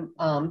by some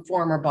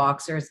former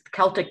boxers,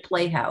 Celtic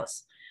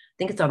Playhouse. I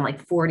think it's on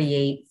like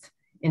 48th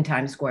in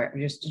Times Square,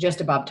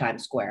 just above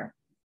Times Square.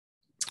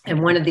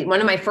 And one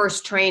of my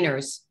first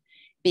trainers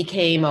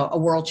became a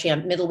world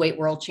champ, middleweight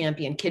world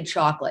champion, Kid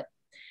Chocolate.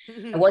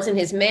 I wasn't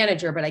his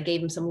manager, but I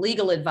gave him some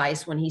legal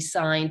advice when he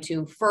signed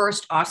to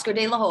first Oscar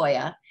de la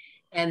Hoya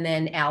and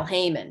then Al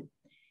Heyman.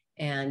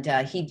 And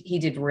he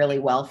did really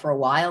well for a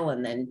while,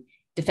 and then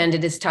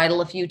defended his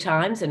title a few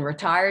times and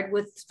retired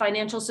with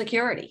financial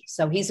security.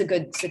 So he's a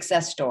good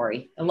success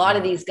story. A lot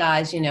of these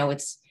guys, you know,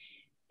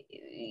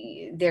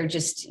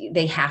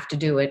 they have to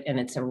do it, and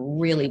it's a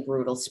really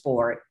brutal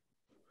sport.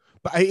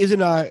 But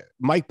isn't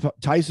Mike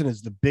Tyson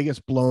is the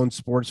biggest blown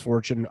sports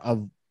fortune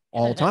of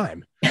all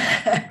time?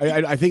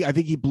 I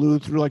think he blew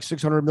through like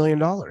 $600 million.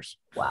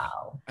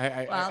 Wow.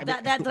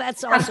 That's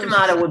also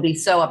Customado would be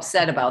so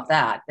upset about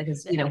that,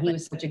 because he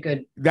was such a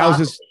good. That was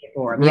his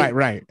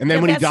right. And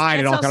then when he died,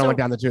 it all kind of went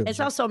down the tube.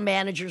 It's also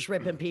managers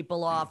ripping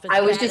people off.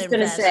 I was just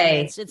going to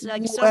say, it's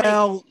like it's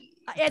Tyson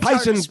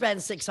hard to spend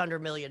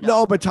 $600 million.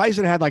 No, but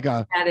Tyson had like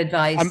a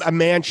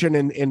mansion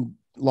in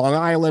Long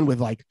Island with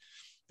like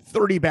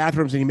 30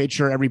 bathrooms, and he made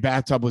sure every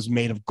bathtub was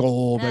made of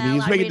gold. And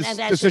he's making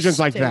decisions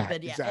like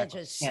that. Yeah,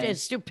 exactly.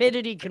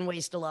 Stupidity can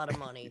waste a lot of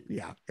money.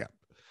 Yeah.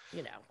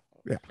 You know.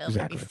 Yeah,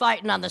 they'll be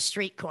fighting on the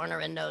street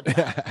corner in no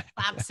time.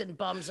 Boxing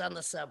bums on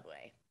the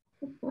subway.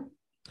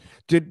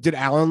 Did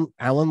Alan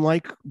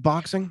like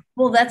boxing?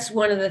 Well, that's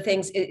one of the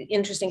things.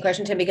 Interesting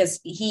question, Tim, because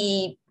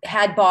he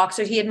had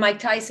boxers. He had Mike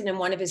Tyson in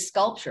one of his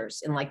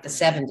sculptures in like the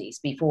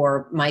 70s,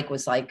 before Mike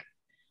was like,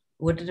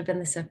 would it have been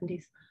the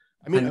 70s?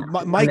 I mean,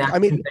 Mike. I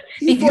mean,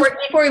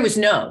 before he was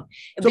known.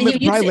 So probably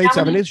late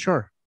 70s,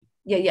 sure.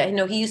 Yeah.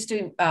 No, he used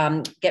to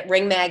get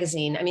Ring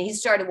magazine. I mean, he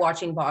started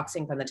watching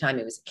boxing from the time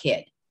he was a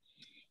kid.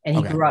 And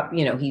he grew up,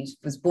 he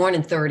was born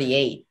in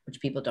 38,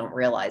 which people don't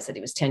realize that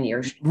he was 10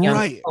 years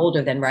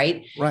older than,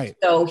 right? Right.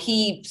 So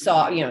he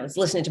saw, was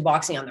listening to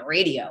boxing on the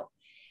radio.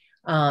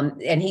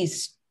 And he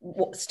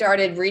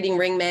started reading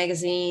Ring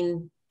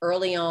magazine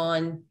early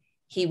on.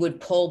 He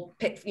would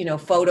pick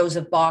photos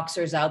of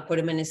boxers out, put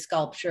them in his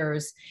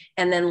sculptures.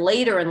 And then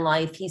later in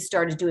life, he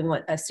started doing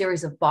a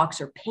series of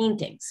boxer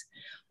paintings,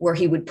 where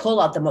he would pull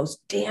out the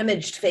most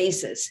damaged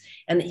faces,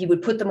 and he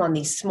would put them on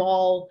these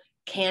small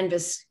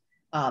canvas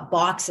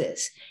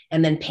boxes,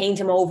 and then paint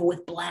them over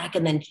with black,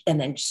 and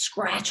then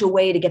scratch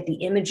away to get the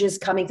images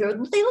coming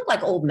through. They look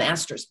like old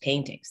masters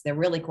paintings. They're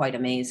really quite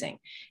amazing.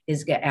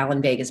 His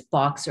Alan Vega's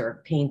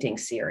boxer painting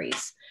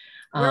series.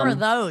 Where are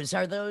those?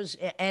 Are those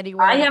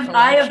anywhere? I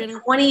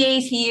have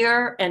 28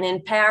 here, and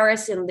in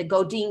Paris in the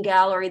Gaudin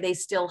Gallery, they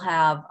still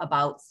have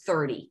about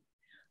 30.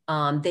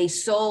 They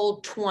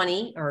sold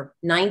 20 or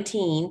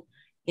 19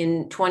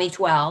 in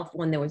 2012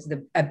 when there was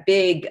a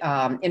big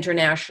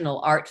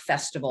international art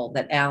festival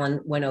that Alan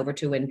went over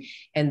to,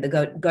 and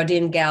the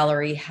Godin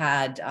Gallery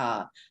had,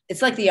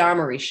 it's like the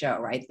Armory show,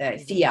 right?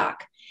 The FIAC.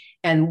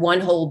 And one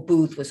whole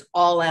booth was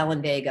all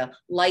Alan Vega,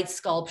 light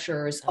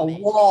sculptures,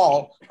 amazing. A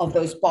wall of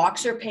those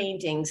boxer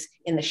paintings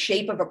in the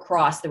shape of a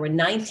cross. There were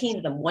 19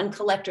 of them. One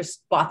collector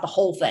bought the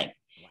whole thing.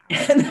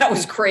 Wow. And that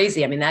was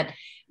crazy. I mean,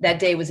 that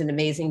day was an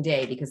amazing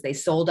day because they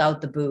sold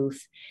out the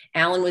booth.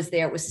 Alan was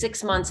there. It was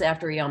 6 months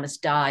after he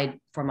almost died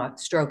from a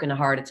stroke and a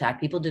heart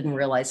attack. People didn't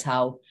realize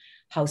how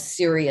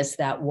serious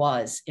that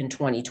was in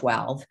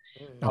 2012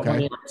 when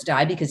he almost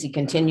died, because he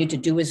continued to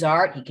do his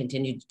art. He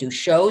continued to do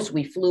shows.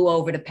 We flew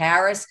over to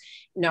Paris.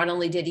 Not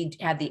only did he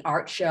have the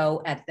art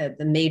show at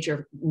the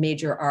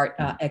major art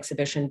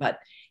exhibition, but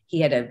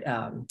he had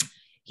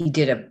he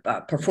did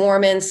a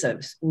performance, a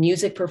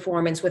music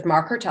performance with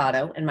Mark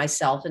Hurtado and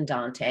myself and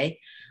Dante.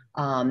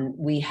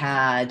 We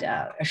had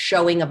a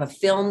showing of a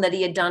film that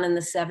he had done in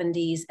the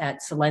 70s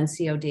at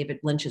Silencio, David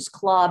Lynch's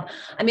club.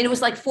 I mean, it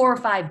was like 4 or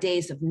 5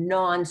 days of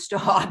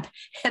nonstop.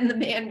 And the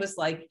man was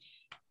like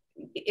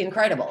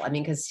incredible. I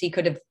mean, because he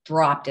could have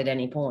dropped at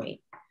any point.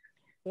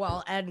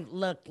 Well, and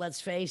look, let's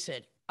face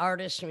it,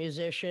 artists,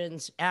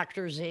 musicians,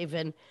 actors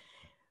even,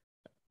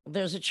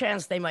 there's a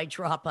chance they might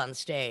drop on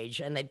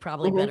stage, and they'd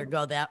probably better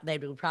go they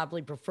would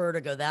probably prefer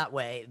to go that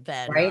way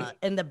than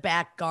in the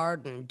back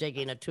garden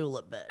digging a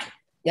tulip bed.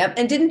 Yep.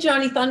 And didn't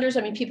Johnny Thunders,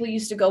 I mean, people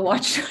used to go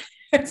watch,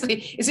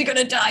 is he going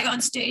to die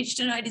on stage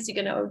tonight? Is he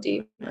going to OD?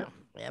 Yeah,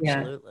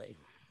 absolutely. Yeah.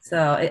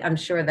 So I'm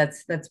sure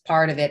that's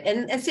part of it.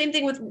 And same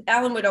thing with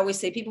Alan would always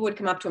say, people would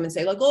come up to him and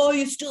say like, oh,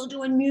 you're still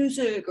doing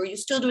music, or you're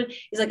still doing,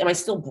 he's like, am I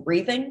still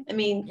breathing? I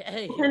mean,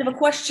 what kind of a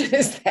question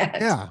is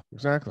that? Yeah,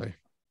 exactly.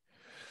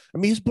 I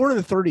mean, he's born in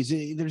the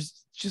 30s.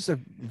 There's just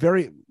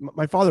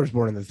my father was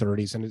born in the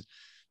 30s, and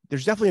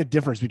there's definitely a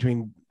difference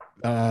between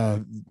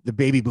the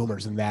baby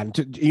boomers and that.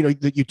 And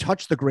you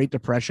touch the Great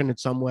Depression in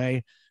some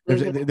way.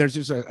 There's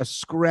just a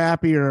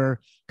scrappier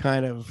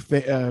kind of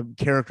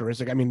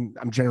characteristic. I mean,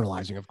 I'm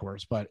generalizing, of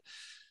course, but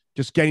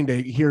just getting to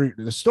hear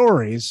the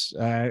stories,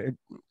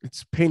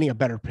 it's painting a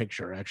better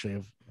picture, actually,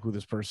 of who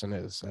this person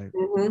is.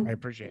 I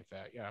appreciate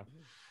that. Yeah.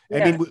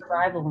 Yeah, I mean,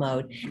 survival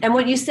mode. And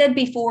what you said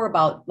before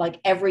about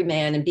like every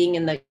man and being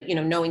in the,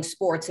 knowing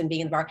sports and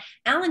being in the bar,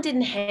 Alan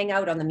didn't hang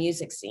out on the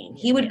music scene.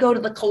 He would go to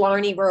the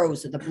Killarney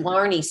Rose or the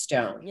Blarney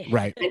Stone.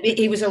 Right. And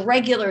he was a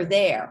regular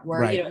there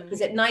where,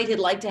 because at night he'd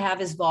like to have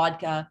his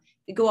vodka.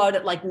 He'd go out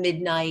at like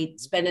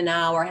midnight, spend an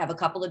hour, have a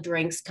couple of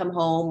drinks, come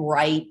home,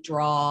 write,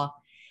 draw.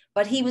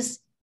 But he's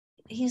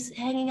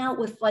hanging out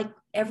with like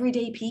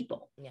everyday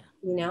people. Yeah.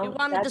 He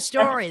wanted the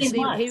stories.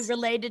 He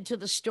related to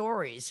the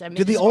stories. I mean,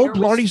 did the old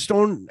Blarney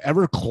Stone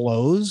ever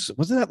close?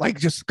 Wasn't that like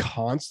just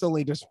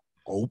constantly just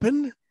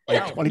open?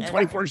 Like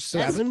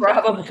 24/7?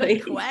 Probably.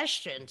 Good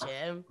question,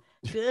 Tim.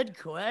 Good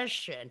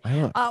question.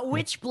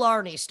 Which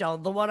Blarney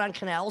Stone? The one on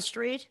Canal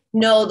Street?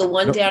 No, the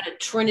one down at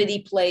Trinity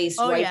Place,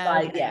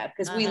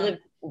 because we live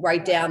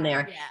right down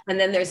there. Yeah. And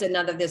then there's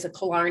a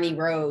Killarney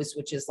Rose,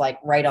 which is like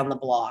right on the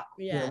block.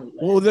 Yeah.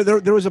 Well,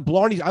 there was a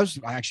Blarney. I was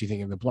actually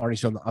thinking the Blarney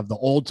Stone of the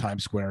old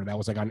Times Square. That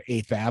was like on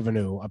 8th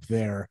Avenue up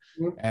there.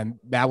 Mm-hmm. And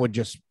that would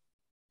just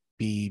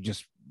be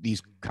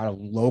these kind of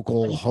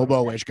local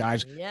hobo-ish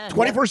guys.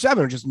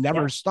 24/7, just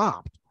never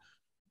stopped.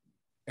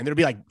 And there'd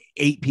be like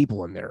 8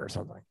 people in there or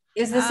something.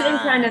 It's the same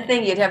kind of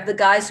thing. You'd have the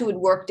guys who would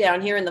work down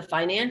here in the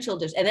financial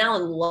district. And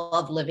Alan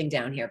loved living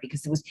down here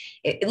because it was,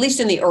 at least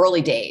in the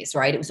early days,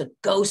 right? It was a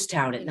ghost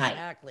town at night.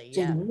 Exactly.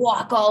 So you'd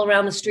walk all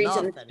around the streets,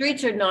 and the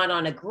streets are not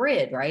on a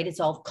grid, right?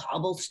 It's all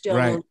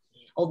cobblestone,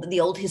 all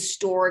the old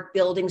historic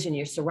buildings, and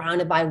you're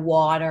surrounded by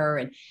water.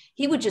 And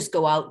he would just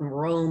go out and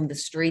roam the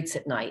streets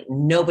at night.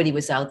 And nobody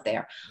was out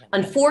there.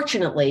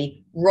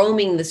 Unfortunately,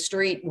 roaming the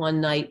street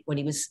one night when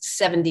he was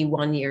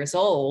 71 years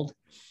old,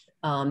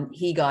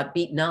 he got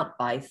beaten up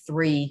by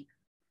 3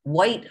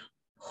 white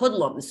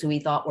hoodlums who he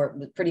thought were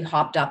pretty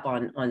hopped up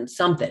on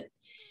something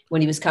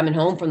when he was coming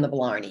home from the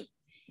Blarney.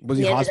 Was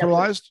he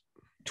hospitalized?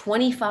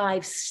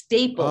 25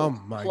 staples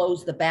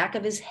closed the back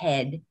of his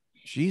head.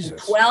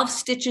 Jesus. 12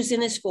 stitches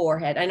in his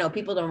forehead. I know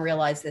people don't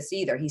realize this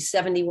either. He's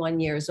 71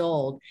 years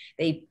old.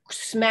 They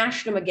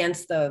smashed him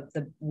against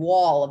the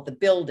wall of the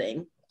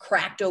building,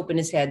 cracked open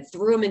his head,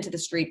 threw him into the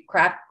street,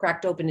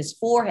 cracked open his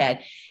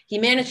forehead. He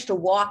managed to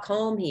walk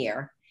home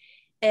here.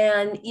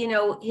 And,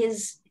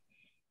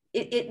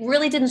 it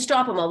really didn't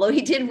stop him, although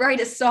he did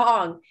write a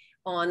song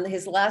on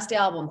his last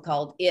album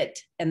called It.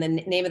 And the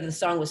name of the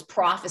song was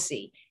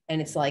Prophecy. And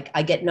it's like,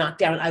 I get knocked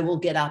down, I will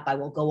get up, I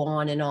will go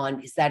on and on,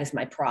 because that is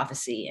my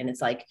prophecy. And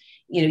it's like,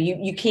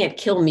 you can't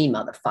kill me,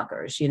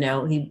 motherfuckers.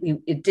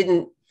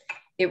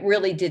 It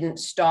really didn't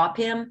stop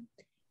him.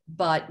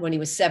 But when he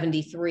was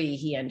 73,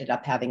 he ended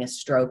up having a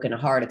stroke and a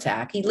heart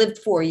attack. He lived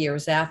 4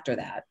 years after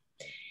that.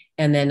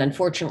 And then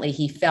unfortunately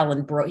he fell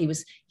and broke,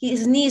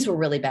 his knees were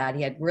really bad.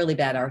 He had really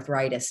bad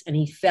arthritis, and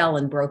he fell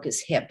and broke his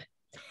hip.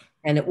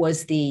 And it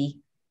was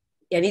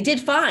and he did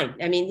fine.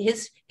 I mean,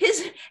 his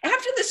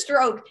after the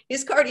stroke,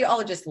 his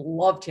cardiologist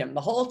loved him.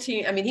 The whole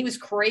team, I mean, he was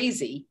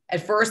crazy.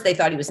 At first, they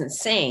thought he was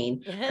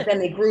insane, but then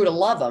they grew to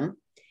love him.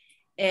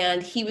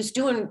 And he was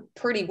doing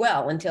pretty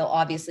well until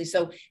obviously,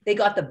 so they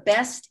got the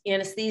best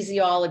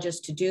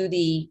anesthesiologist to do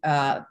the,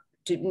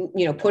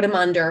 put him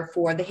under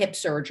for the hip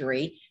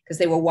surgery because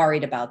they were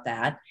worried about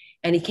that.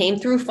 And he came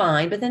through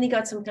fine, but then he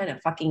got some kind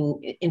of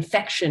fucking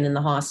infection in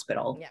the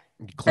hospital. Yeah.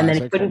 And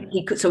then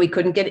he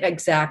couldn't get it.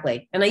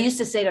 Exactly. And I used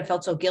to say it, I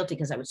felt so guilty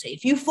because I would say,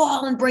 if you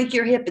fall and break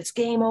your hip, it's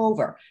game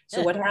over.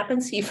 So what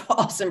happens? He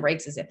falls and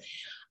breaks his hip.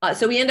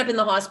 So he ended up in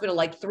the hospital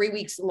like 3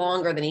 weeks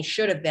longer than he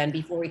should have been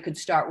before he could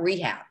start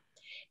rehab.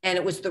 And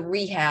it was the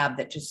rehab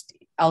that just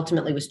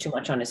ultimately was too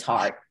much on his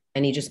heart.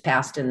 And he just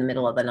passed in the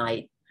middle of the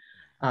night,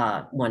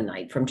 one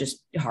night from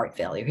just heart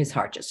failure. His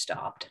heart just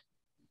stopped.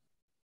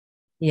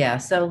 Yeah.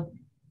 So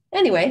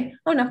anyway,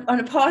 on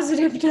a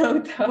positive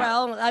note, though.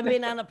 Well, I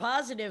mean, on a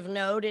positive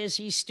note, is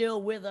he's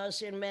still with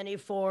us in many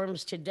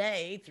forms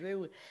today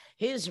through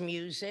his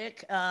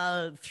music,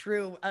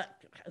 through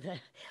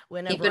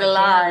whenever Keep It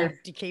Alive.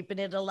 To Keeping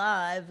It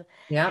Alive.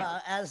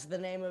 Yeah. As the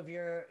name of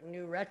your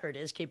new record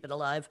is, Keep It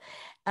Alive,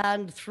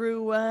 and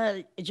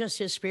through just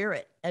his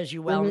spirit, as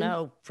you well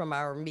know from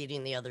our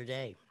meeting the other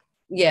day.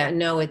 Yeah,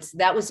 no,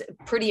 that was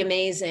pretty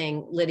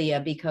amazing, Lydia,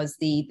 because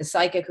the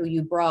psychic who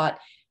you brought,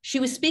 she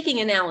was speaking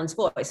in Alan's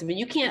voice. I mean,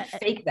 you can't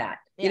fake that,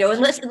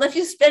 unless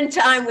you spend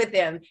time with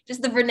him.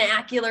 Just the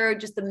vernacular,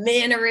 just the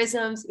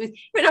mannerisms.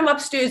 When I'm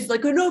upstairs,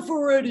 like, enough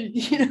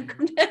already.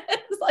 Come down.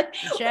 It's like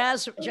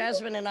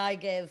Jasmine and I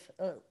gave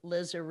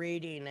Liz a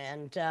reading,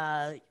 and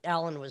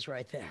Alan was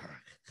right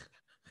there.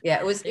 Yeah,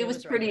 it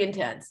was pretty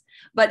intense.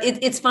 But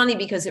it's funny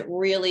because it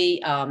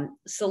really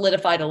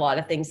solidified a lot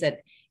of things that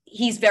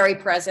he's very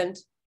present.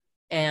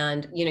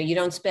 And, you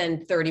don't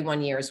spend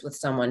 31 years with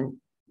someone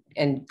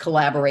and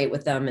collaborate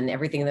with them and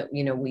everything that,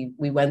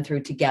 we went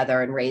through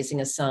together and raising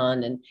a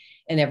son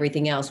and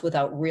everything else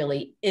without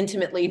really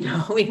intimately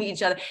knowing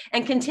each other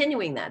and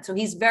continuing that. So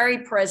he's very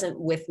present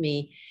with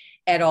me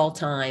at all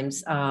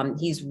times.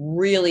 He's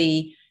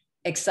really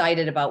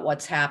excited about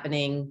what's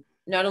happening,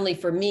 not only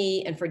for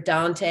me and for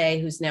Dante,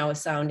 who's now a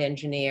sound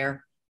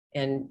engineer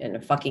and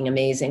a fucking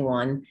amazing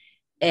one.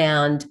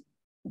 And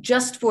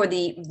just for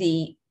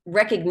the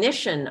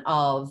recognition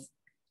of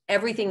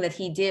everything that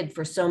he did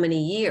for so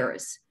many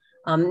years.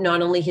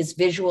 Not only his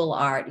visual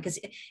art, because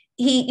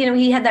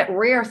he had that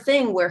rare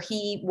thing where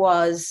he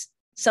was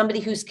somebody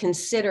who's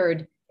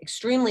considered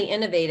extremely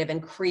innovative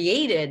and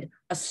created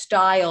a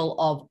style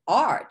of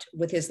art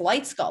with his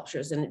light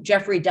sculptures. And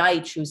Jeffrey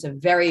Deitch, who's a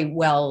very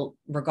well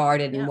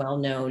regarded and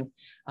well-known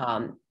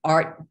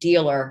art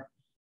dealer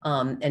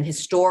and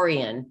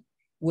historian,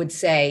 would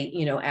say,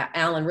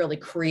 Alan really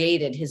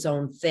created his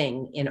own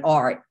thing in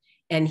art.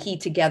 And he,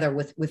 together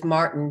with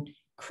Martin,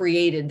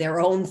 created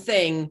their own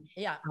thing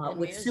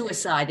with music.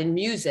 Suicide and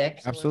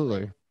music.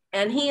 Absolutely.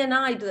 And he and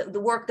I, the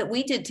work that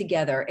we did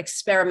together,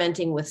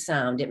 experimenting with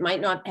sound, it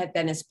might not have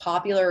been as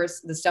popular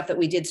as the stuff that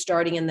we did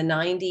starting in the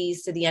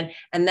 90s to the end.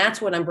 And that's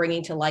what I'm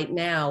bringing to light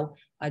now.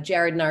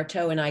 Jared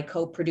Narteau and I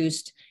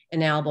co-produced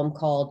an album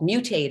called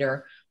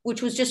Mutator,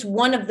 which was just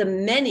one of the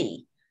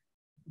many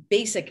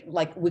basic,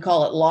 like we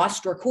call it,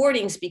 lost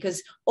recordings,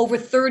 because over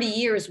 30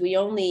 years, we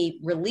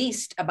only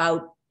released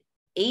about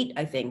 8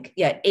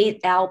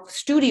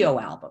 studio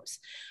albums.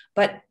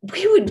 But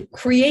we would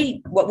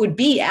create what would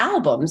be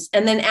albums.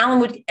 And then Alan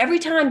would, every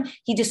time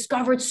he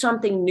discovered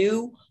something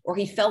new or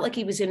he felt like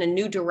he was in a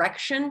new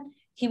direction,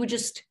 he would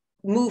just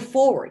move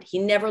forward. He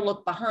never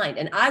looked behind.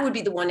 And I would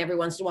be the one every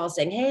once in a while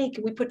saying, hey,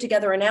 can we put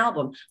together an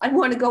album? I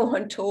want to go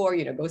on tour,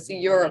 go see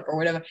Europe or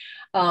whatever.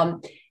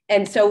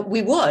 And so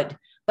we would.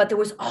 But there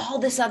was all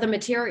this other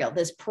material.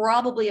 There's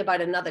probably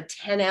about another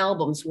 10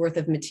 albums worth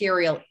of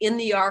material in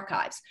the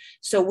archives.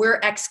 So we're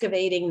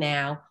excavating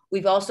now.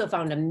 We've also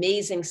found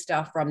amazing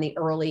stuff from the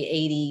early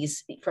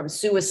 80s, from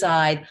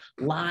Suicide,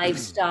 live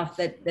stuff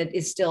that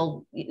is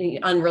still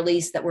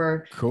unreleased that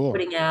we're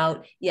putting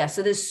out. Yeah,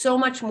 so there's so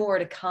much more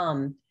to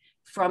come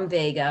from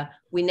Vega.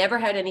 We never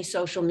had any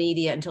social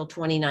media until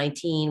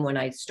 2019 when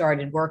I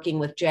started working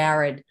with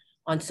Jared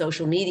on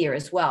social media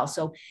as well.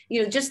 So,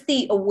 just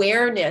the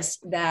awareness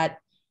that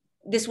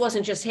this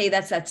wasn't just, hey,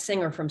 that's that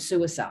singer from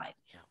Suicide.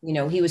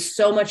 He was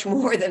so much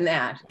more than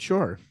that.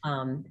 Sure.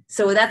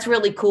 So that's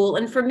really cool.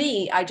 And for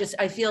me, I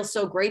feel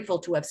so grateful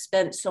to have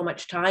spent so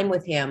much time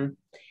with him,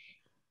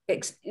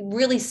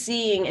 really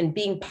seeing and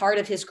being part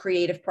of his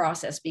creative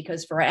process.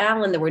 Because for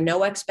Alan, there were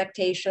no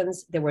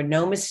expectations. There were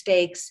no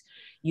mistakes.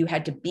 You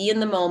had to be in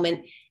the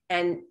moment.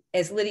 And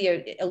as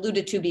Lydia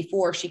alluded to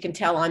before, she can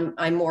tell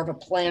I'm more of a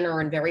planner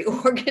and very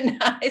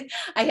organized.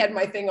 I had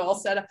my thing all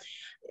set up.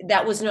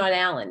 That was not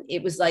Alan.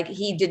 It was like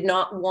he did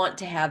not want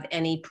to have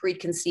any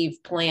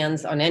preconceived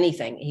plans on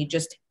anything. He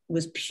just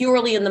was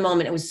purely in the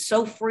moment. It was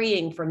so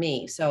freeing for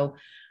me. So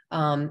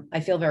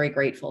I feel very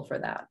grateful for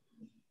that.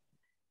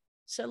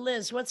 So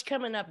Liz, what's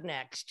coming up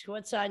next?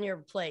 What's on your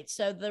plate?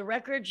 So the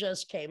record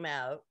just came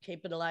out,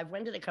 Keep It Alive.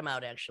 When did it come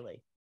out,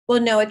 actually? Well,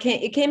 no, it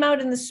came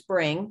out in the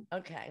spring.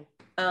 Okay.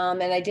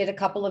 And I did a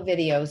couple of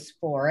videos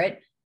for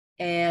it.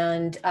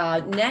 And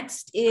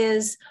next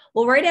is,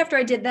 well, right after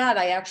I did that,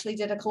 I actually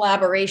did a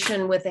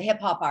collaboration with a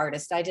hip hop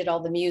artist. I did all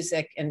the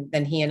music, and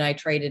then he and I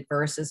traded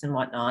verses and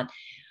whatnot.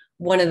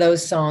 One of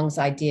those songs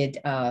I did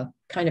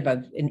kind of a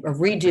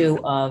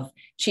redo of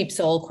Cheap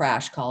Soul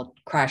Crash called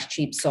Crash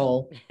Cheap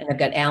Soul. And I've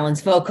got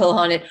Alan's vocal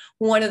on it.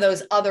 One of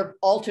those other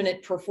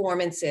alternate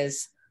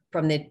performances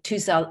from the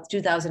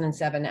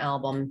 2007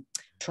 album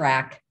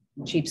track,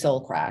 Cheap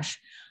Soul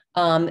Crash.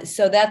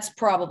 So that's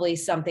probably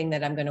something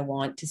that I'm going to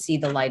want to see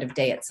the light of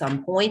day at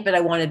some point, but I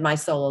wanted my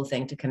solo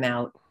thing to come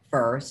out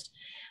first.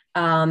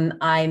 I'm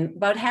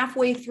about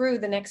halfway through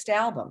the next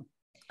album.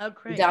 Oh,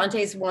 great.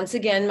 Dante's once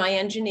again my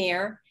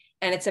engineer,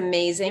 and it's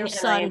amazing. Your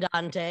son,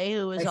 Dante,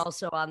 who is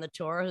also on the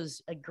tour,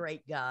 who's a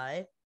great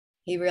guy.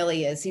 He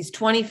really is. He's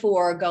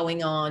 24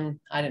 going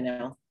on, I don't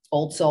know,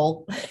 old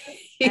soul.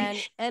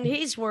 and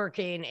he's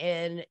working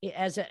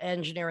as an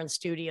engineer in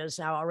studios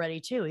now already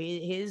too.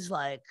 He's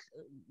like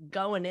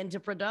going into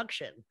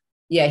production.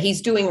 Yeah,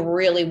 he's doing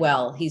really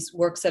well. He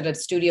works at a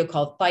studio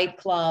called Fight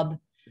Club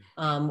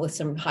with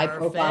some high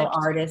profile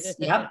artists.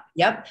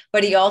 Yep.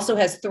 But he also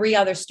has 3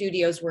 other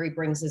studios where he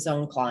brings his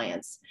own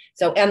clients.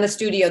 So, and the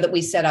studio that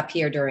we set up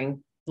here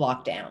during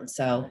lockdown.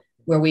 So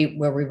where we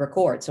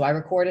record. So I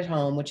record at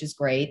home, which is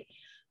great.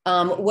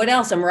 What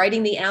else? I'm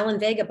writing the Alan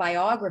Vega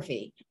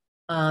biography.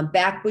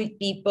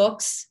 Backbeat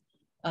Books.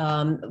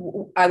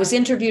 I was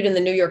interviewed in the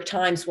New York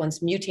Times once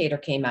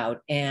Mutator came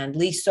out, and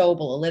Lee Sobel,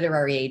 a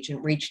literary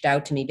agent, reached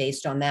out to me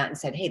based on that and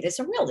said, hey, there's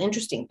a real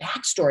interesting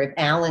backstory of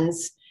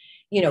Alan's,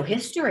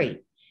 history,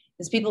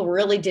 because people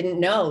really didn't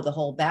know the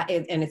whole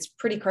and it's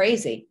pretty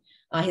crazy.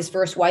 His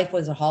first wife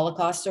was a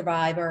Holocaust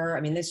survivor.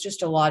 I mean, there's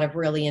just a lot of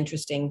really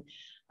interesting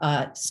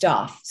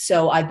stuff.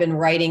 So I've been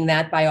writing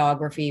that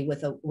biography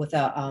with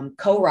a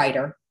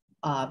co-writer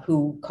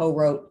who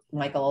co-wrote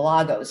Michael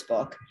Alago's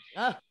book.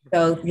 Oh,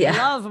 so yeah,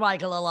 love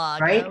Michael Alago,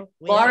 right?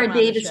 Laura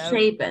Davis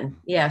Chapin,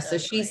 yeah. So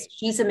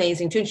she's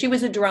amazing too. And she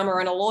was a drummer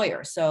and a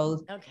lawyer.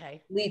 So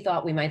Lee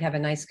thought we might have a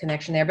nice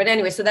connection there. But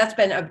anyway, so that's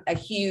been a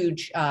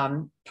huge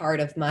part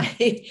of my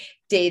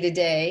day to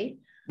day.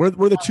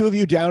 Were the two of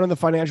you down in the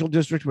financial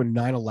district when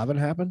 9/11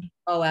 happened?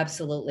 Oh,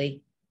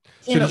 absolutely.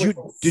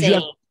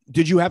 So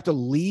did you have to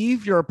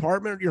leave your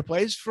apartment or your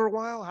place for a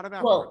while? How did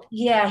that work?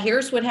 Yeah,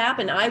 here's what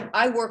happened.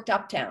 I worked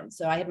uptown.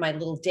 So I had my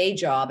little day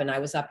job and I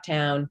was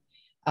uptown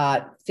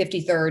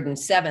 53rd and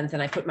 7th,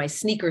 and I put my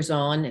sneakers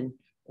on and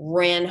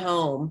ran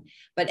home.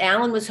 But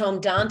Alan was home.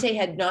 Dante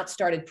had not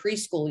started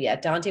preschool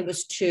yet. Dante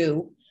was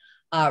 2.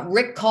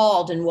 Rick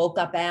called and woke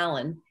up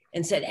Alan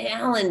and said, hey,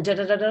 Alan,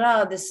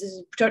 this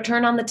is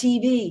turn on the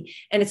TV.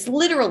 And it's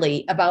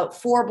literally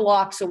about 4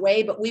 blocks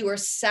away, but we were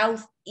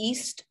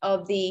southeast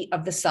of the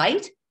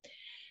site.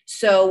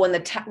 So when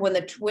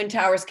the Twin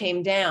Towers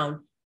came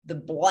down, the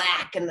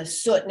black and the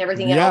soot and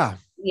everything else,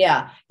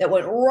 that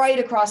went right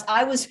across.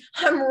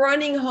 I'm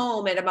running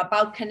home and I'm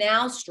about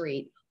Canal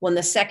Street when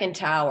the second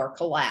tower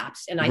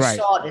collapsed, and I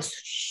saw this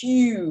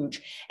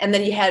huge. And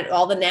then you had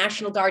all the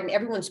National Guard and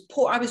everyone's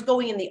I was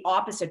going in the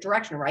opposite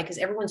direction, right? Because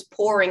everyone's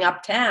pouring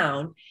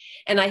uptown.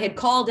 And I had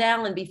called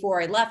Alan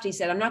before I left. He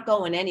said, I'm not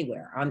going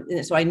anywhere.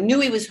 So I knew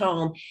he was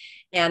home.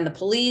 And the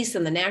police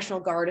and the National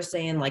Guard are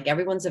saying, like,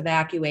 everyone's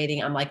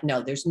evacuating. I'm like,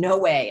 no, there's no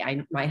way.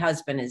 My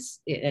husband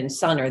and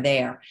son are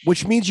there.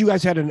 Which means you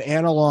guys had an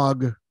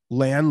analog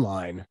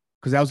landline,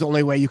 because that was the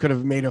only way you could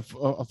have made a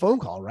phone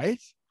call, right?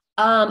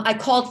 I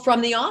called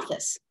from the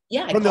office.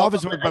 Yeah. From the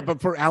office,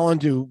 but for Alan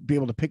to be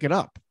able to pick it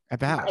up at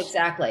the house.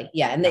 Exactly.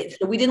 Yeah. And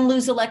we didn't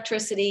lose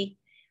electricity.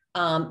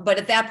 But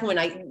at that point,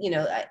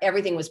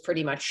 everything was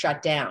pretty much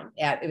shut down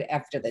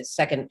after the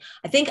second.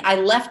 I think I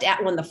left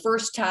when the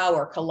first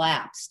tower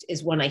collapsed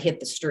is when I hit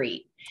the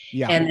street.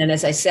 Yeah. And then,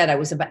 as I said, I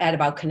was at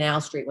about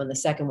Canal Street when the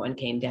second one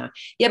came down.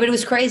 Yeah, but it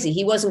was crazy.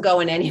 He wasn't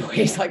going anywhere.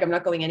 He's like, I'm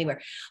not going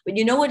anywhere. But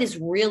you know what is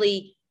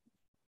really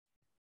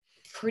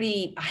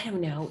pretty, I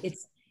don't know.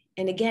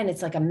 And again,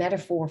 it's like a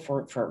metaphor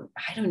for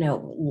I don't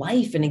know,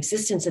 life and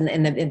existence, and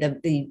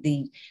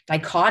the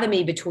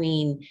dichotomy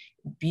between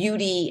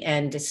beauty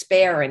and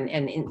despair and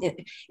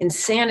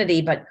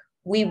insanity. But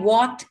we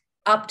walked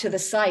up to the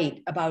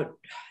site about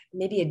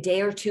maybe a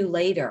day or 2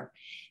 later,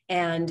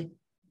 and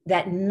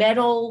that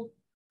metal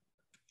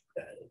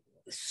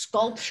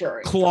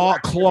sculpture,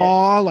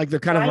 claw, like the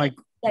kind of like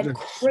that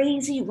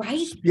crazy,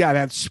 right? Yeah,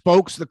 that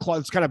spokes the claw.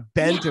 It's kind of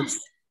bent. Yes.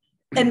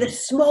 And the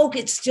smoke,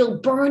 it's still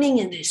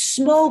burning, and there's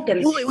smoke. And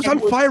it was on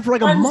fire for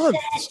like a month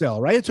still,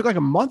 right? It took like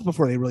a month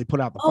before they really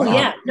put out the fire. Oh,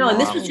 yeah. No, and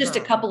this was just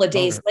a couple of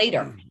days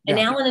later. And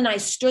Alan and I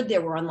stood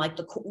there. We're on like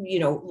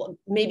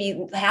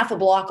maybe half a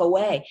block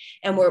away.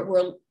 And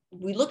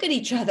we look at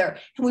each other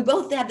and we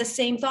both had the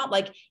same thought.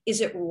 Like,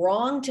 is it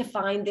wrong to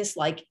find this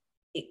like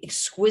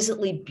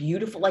exquisitely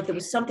beautiful? Like there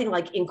was something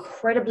like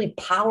incredibly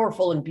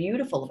powerful and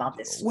beautiful about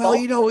this. Well,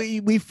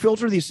 we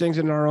filter these things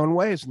in our own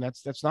ways, and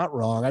that's not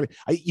wrong. I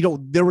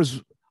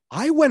mean,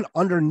 I went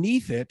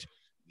underneath it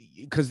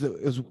because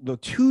the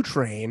 2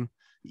 train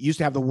used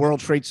to have the World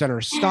Trade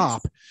Center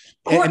stop,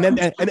 and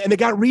then they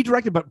got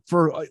redirected, but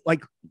for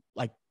like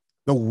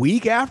The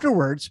week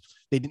afterwards,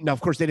 they didn't. Now,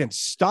 of course, they didn't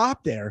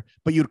stop there,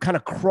 but you'd kind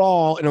of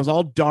crawl, and it was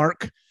all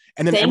dark.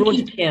 And then Thank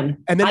you,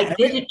 Tim. And then I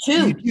did it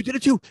too. You did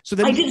it too. So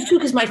then I did it too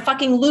because my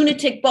fucking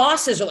lunatic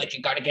bosses are like,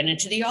 you got to get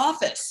into the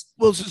office.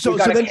 Well, you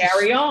got to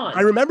carry on.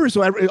 I remember.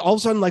 So all of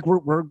a sudden, like we're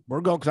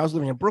going because I was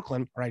living in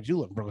Brooklyn, or I do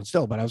live in Brooklyn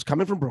still, but I was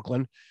coming from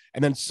Brooklyn,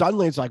 and then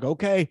suddenly it's like,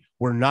 okay,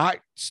 we're not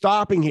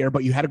stopping here,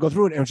 but you had to go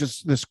through it, and it was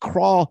just this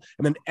crawl,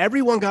 and then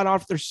everyone got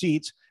off their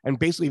seats, and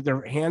basically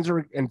their hands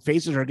and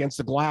faces are against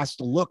the glass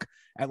to look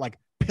at like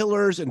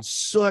pillars and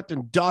soot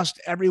and dust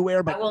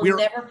everywhere. But I will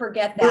never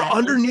forget that.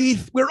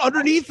 We're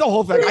underneath the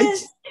whole thing.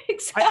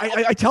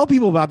 Exactly. I tell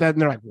people about that,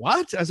 and they're like,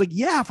 "What?" I was like,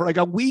 "Yeah, for like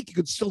a week, you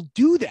could still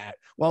do that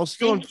while it's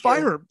still on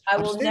fire." I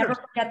will never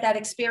forget that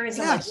experience.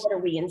 I'm like, "What are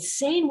we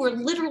insane? We're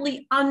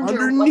literally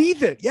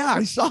underneath it." Yeah,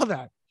 I saw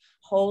that.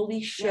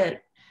 Holy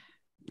shit!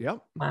 Yep.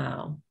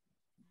 Wow.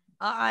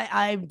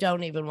 I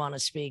don't even want to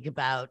speak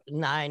about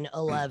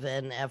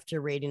 9/11 after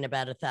reading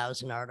about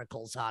 1,000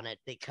 articles on it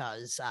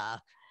because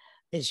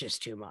it's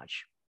just too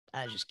much.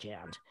 I just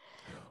can't.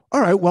 All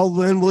right. Well,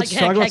 then let's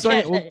talk about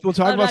something. We'll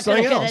talk about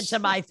something else. Get into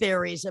my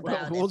theories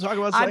about it. We'll talk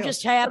about something I'm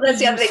just happy. That's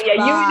the other thing. Yeah,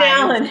 you and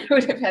Alan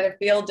would have had a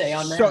field day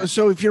on that.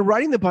 So if you're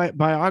writing the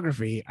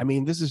biography, I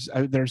mean, this is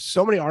there's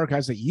so many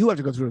archives that you have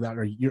to go through that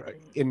are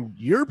in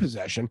your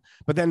possession,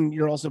 but then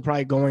you're also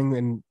probably going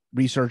and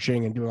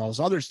researching and doing all this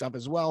other stuff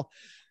as well.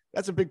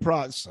 That's a big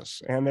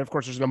process. And then, of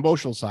course, there's an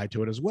emotional side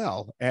to it as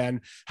well.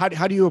 And how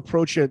do you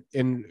approach it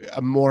in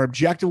a more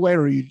objective way,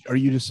 or are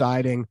you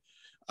deciding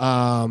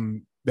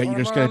that you're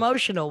just going to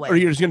emotional way, or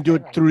you're just going to do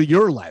it through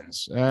your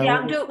lens?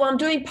 I'm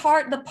doing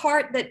the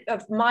part that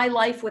of my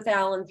life with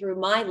Alan through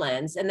my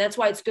lens. And that's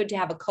why it's good to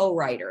have a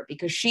co-writer,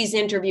 because she's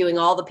interviewing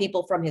all the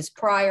people from his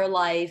prior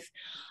life.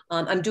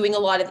 I'm doing a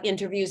lot of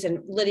interviews, and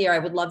Lydia, I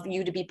would love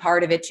you to be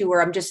part of it too,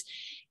 where I'm just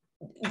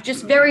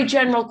very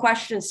general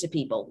questions to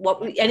people.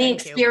 Any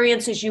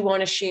experiences you want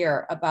to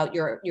share about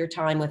your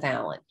time with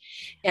Alan.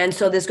 And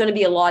so there's going to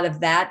be a lot of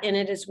that in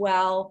it as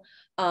well.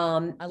 A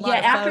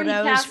lot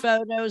of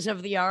photos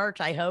of the art,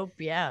 I hope.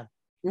 Yeah.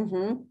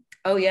 Mm-hmm.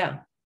 Oh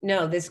yeah.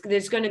 No,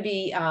 there's going to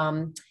be,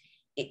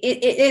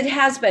 it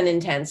has been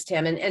intense,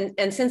 Tim.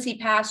 And since he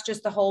passed,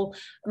 just the whole,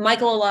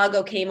 Michael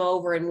Alago came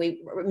over and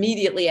we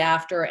immediately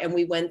after, and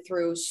we went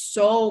through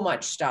so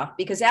much stuff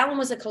because Alan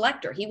was a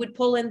collector. He would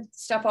pull in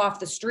stuff off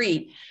the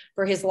street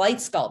for his light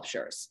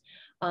sculptures.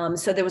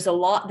 So there's a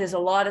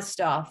lot of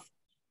stuff.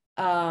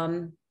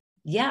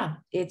 Yeah,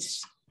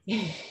 it's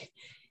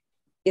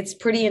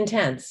pretty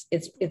intense.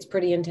 It's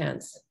pretty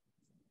intense.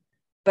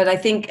 But I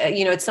think,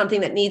 it's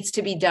something that needs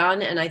to be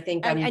done. And I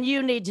think, and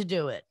you need to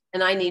do it.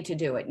 And I need to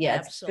do it. Yeah,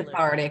 absolutely. It's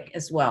cathartic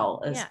as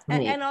well as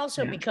me. And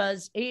also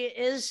because he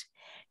is,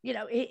 he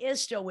is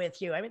still with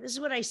you. I mean, this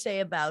is what I say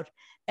about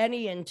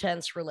any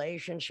intense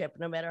relationship,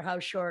 no matter how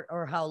short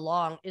or how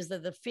long, is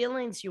that the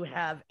feelings you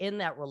have in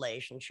that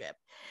relationship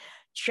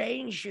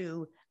change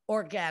you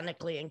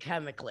organically and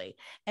chemically.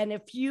 And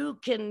if you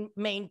can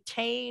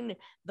maintain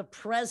the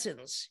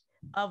presence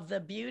of the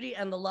beauty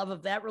and the love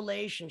of that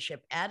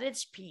relationship at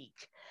its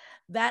peak,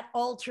 that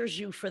alters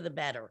you for the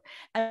better.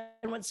 And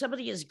when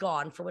somebody is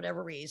gone for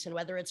whatever reason,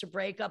 whether it's a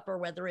breakup or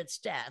whether it's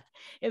death,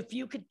 if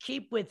you could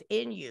keep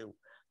within you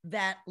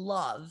that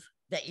love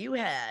that you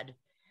had,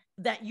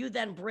 that you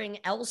then bring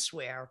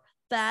elsewhere,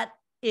 that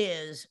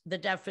is the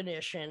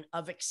definition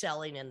of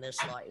excelling in this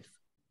life.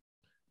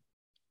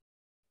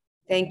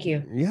 Thank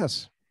you.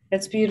 Yes.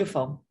 That's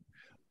beautiful.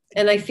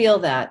 And I feel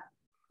that.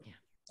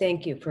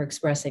 Thank you for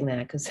expressing that.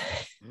 Because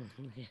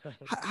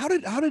how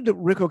did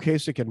Rick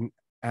Ocasek and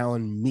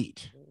Alan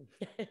meet?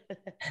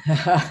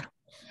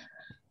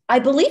 I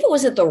believe it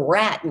was at the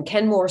Rat in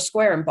Kenmore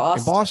Square in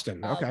Boston. In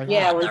Boston, okay.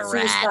 Yeah, when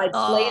Suicide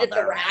played at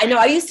the Rat. I know,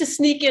 I used to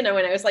sneak in.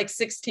 When I was like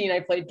 16, I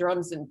played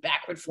drums in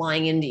Backward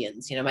Flying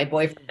Indians. My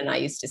boyfriend and I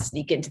used to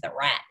sneak into the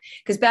Rat.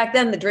 Because back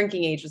then, the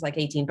drinking age was like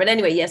 18. But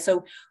anyway, yeah,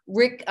 so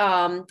Rick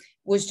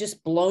was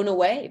just blown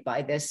away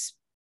by this,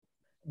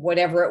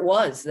 whatever it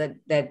was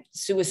that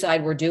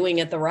Suicide were doing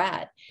at the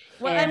Rat.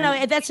 Well, I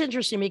know that's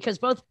interesting because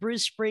both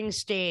Bruce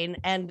Springsteen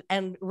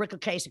and Rick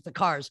Ocasek, the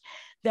Cars,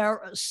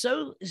 they're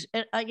so,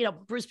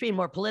 Bruce being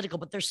more political,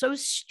 but they're so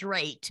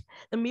straight.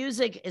 The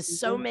music is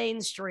so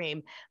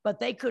mainstream, but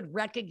they could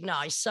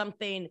recognize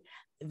something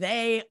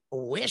they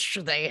wish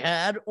they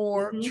had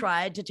or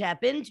tried to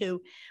tap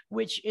into,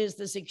 which is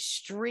this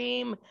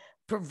extreme,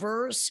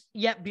 perverse,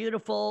 yet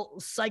beautiful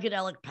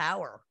psychedelic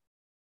power.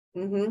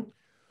 Mm-hmm.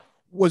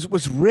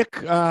 Was Rick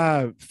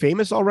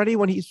famous already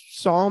when he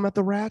saw him at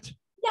the Rat?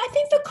 Yeah, I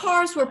think the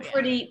Cars were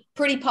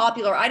pretty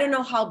popular. I don't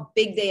know how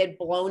big they had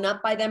blown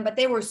up by then, but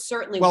they were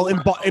certainly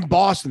in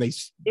Boston. They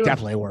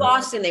definitely were. In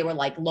Boston, they were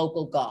like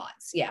local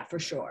gods. Yeah, for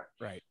sure.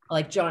 Right.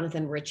 Like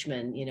Jonathan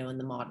Richman, in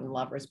the Modern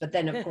Lovers. But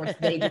then, of course,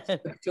 they just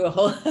took to a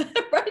whole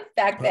right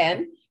back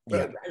then.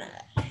 Yeah.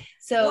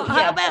 So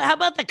how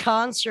about the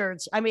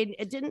concerts? I mean,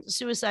 it didn't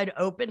Suicide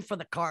open for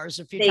the Cars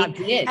a few times?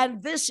 They did.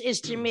 And this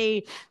is to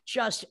me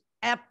just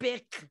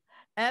epic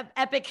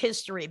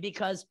history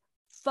because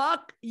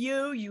fuck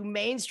you, you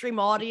mainstream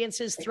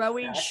audiences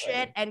throwing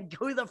shit, and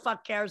who the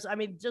fuck cares? I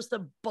mean, just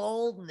the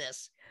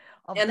boldness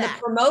of and that.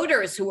 the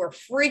promoters who were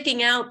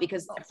freaking out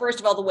because, first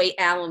of all, the way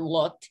Alan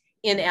looked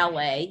in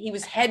LA, he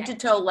was head to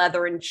toe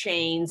leather and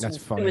chains, and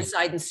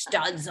suicide and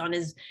studs on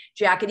his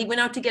jacket. He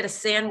went out to get a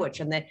sandwich,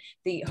 and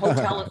the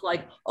hotel was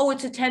like, oh,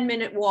 it's a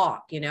 10-minute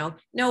walk, you know?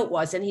 No, it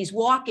wasn't. He's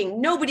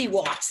walking. Nobody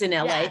walks in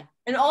LA. Yeah.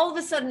 And all of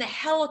a sudden, a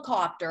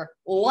helicopter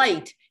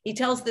light, he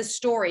tells this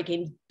story,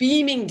 came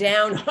beaming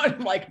down on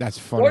him like, that's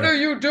funny. What are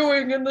you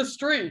doing in the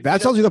street?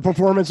 That tells you the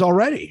performance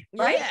already.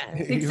 Right? Yeah,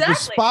 exactly. The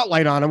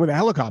spotlight on him with a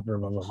helicopter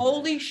above him.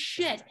 Holy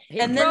shit.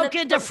 And then broke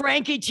into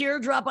Frankie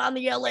Teardrop on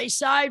the LA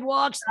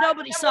sidewalks.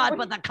 Nobody saw it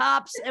but the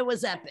cops. It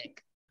was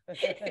epic.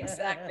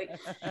 Exactly.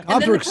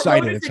 Cops were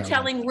excited. They're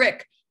telling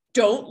Rick,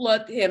 don't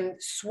let him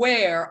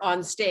swear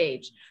on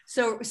stage.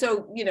 So,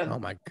 you know. Oh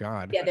my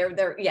God. Yeah,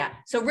 yeah.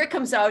 So Rick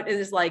comes out and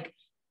is like,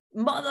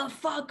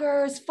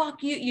 motherfuckers,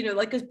 fuck you. You know,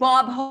 like, because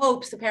Bob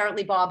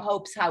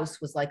Hope's house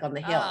was like on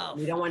the hill. Oh,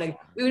 we don't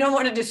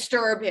want to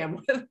disturb him.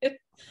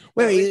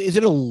 Wait, is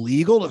it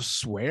illegal to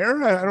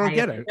swear? I don't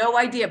get it. No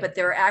idea, but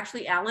there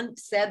actually, Alan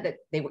said that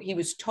he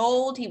was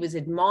told, he was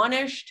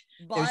admonished.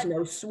 There's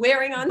no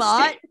swearing on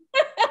stage.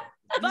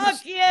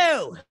 Fuck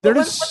you. They're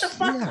just, what the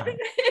fuck? Yeah,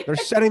 they're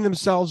setting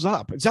themselves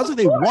up. It sounds like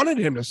they wanted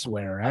him to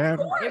swear.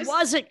 It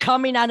wasn't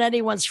coming on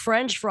anyone's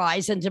French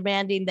fries and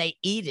demanding they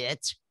eat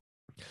it.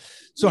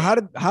 So how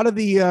did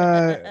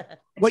the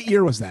what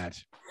year was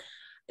that?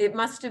 It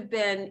must have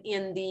been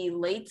in the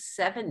late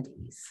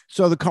 70s.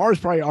 So the Cars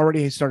probably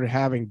already started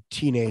having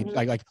teenage,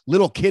 like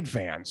little kid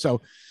fans.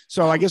 So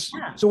I guess,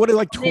 yeah. So what are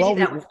like 12?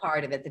 Maybe that was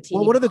part of it.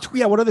 Well, what are the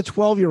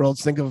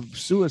 12-year-olds think of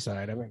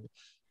suicide? I mean,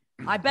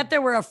 I bet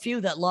there were a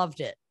few that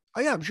loved it.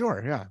 Oh yeah, I'm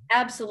sure. Yeah,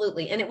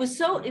 absolutely. And it was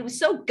so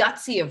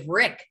gutsy of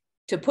Rick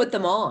to put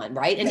them on,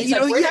 right? And he's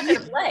like, we're not going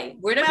to play.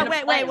 We're not going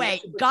to play.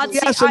 Wait. Gutsy.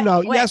 Yes and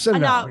no. Yes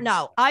and no.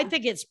 No. I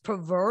think it's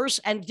perverse.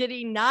 And did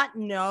he not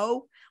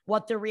know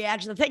what the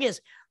reaction? The thing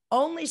is,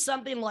 only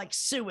something like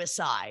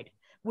Suicide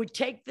would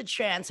take the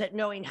chance at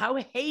knowing how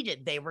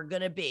hated they were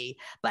going to be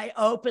by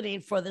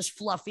opening for this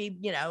fluffy,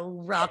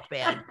 rock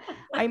band.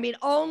 I mean,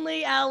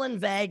 only Alan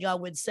Vega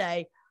would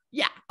say,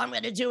 yeah, I'm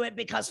going to do it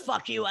because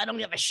fuck you. I don't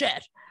give a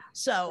shit.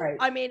 So, right.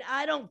 I mean,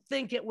 I don't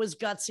think it was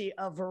gutsy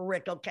of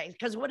Rick. Okay.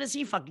 Because what does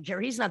he fucking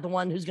care? He's not the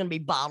one who's going to be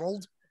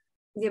bottled.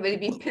 Yeah, but he'd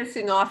be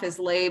pissing off his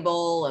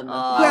label and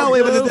but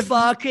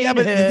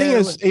the thing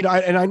is,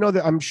 and I know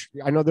that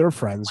I know they're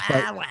friends,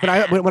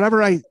 but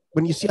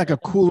when you see like a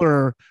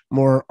cooler,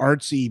 more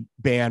artsy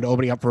band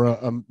opening up for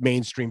a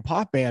mainstream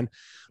pop band,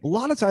 a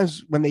lot of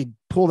times when they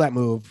pull that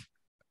move,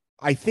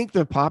 I think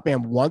the pop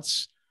band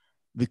wants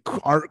the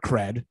art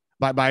cred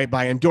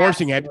by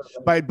endorsing it,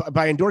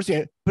 by endorsing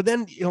it, but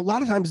then a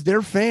lot of times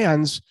their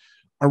fans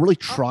are really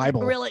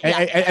tribal,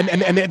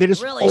 and they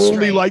just really only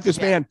straight. Like this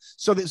band.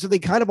 So they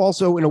kind of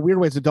also, in a weird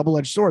way, it's a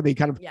double-edged sword. They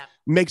kind of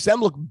makes them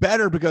look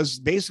better because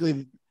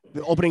basically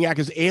the opening act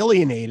is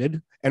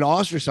alienated and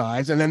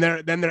ostracized, and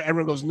then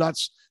everyone goes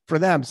nuts for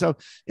them. So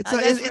it's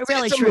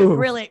really true,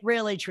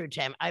 really true,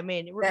 Tim. I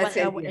mean, not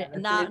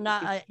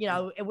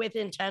with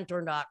intent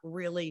or not,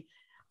 really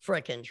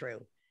freaking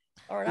true.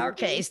 Or in our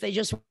case, they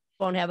just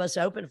won't have us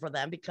open for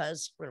them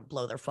because we're gonna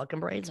blow their fucking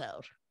brains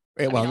out.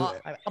 I'll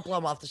blow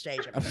them off the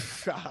stage.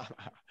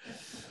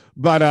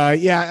 But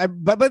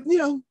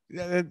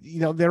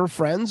they're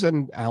friends,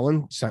 and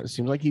Alan seems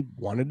like he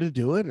wanted to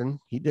do it, and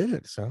he did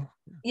it. So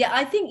yeah,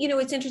 I think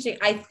it's interesting.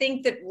 I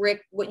think that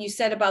Rick, what you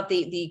said about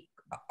the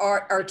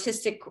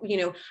artistic,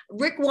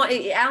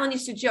 Alan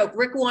used to joke.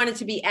 Rick wanted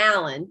to be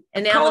Alan,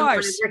 and Alan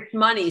wanted Rick's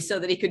money so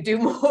that he could do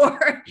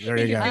more. There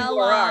you go.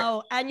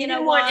 Hello, and you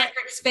know what?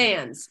 Rick's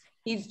fans.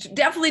 He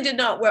definitely did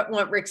not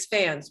want Rick's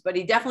fans, but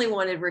he definitely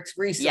wanted Rick's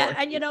resources. Yeah,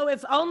 and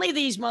if only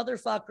these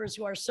motherfuckers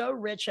who are so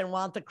rich and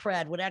want the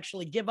cred would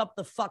actually give up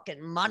the fucking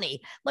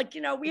money. Like,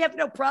 we have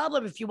no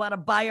problem if you want to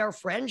buy our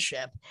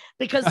friendship,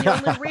 because the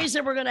only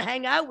reason we're going to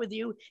hang out with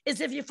you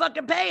is if you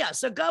fucking pay us.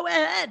 So go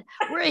ahead.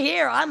 We're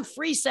here. I'm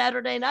free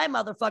Saturday night,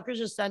 motherfuckers.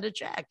 Just send a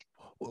check.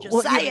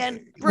 Just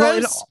saying.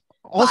 Bruce,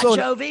 Bon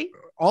Jovi.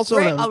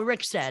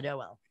 Rick said, oh,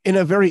 well. In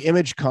a very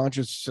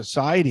image-conscious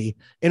society,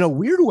 in a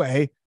weird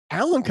way,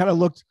 Alan kind of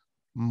looked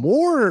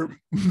more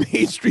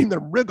mainstream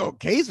than Rick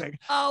Ocasek.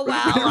 Oh,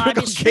 wow. I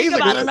mean, speak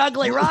about an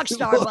ugly rock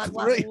star.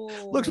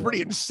 Looks pretty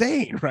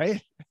insane,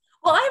 right?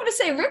 Well, I have to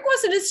say, Rick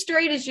wasn't as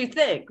straight as you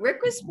think. Rick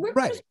was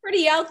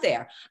pretty out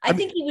there. I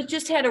think he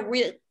just had a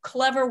real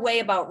clever way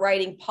about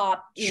writing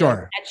pop,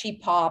 catchy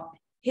pop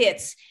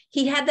hits.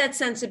 He had that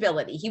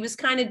sensibility. He was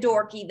kind of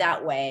dorky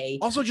that way.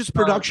 Also, just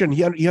production.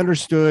 He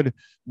understood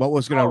what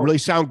was going to really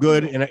sound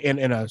good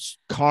in a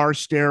car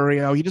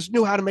stereo. He just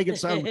knew how to make it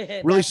sound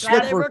really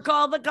slick. They were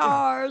called the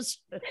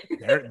Cars.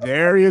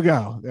 There you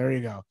go.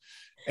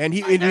 And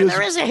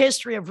there is a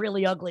history of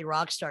really ugly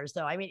rock stars,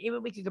 though. I mean,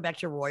 even we could go back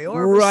to Roy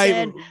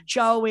Orbison,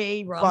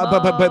 Joey,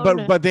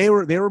 Ramone. But they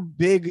were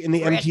big in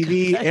the Rick.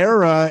 MTV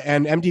era,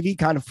 and MTV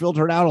kind of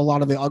filtered out a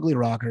lot of the ugly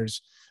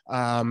rockers.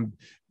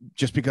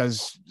 Just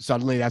because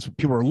suddenly that's what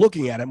people were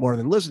looking at it more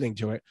than listening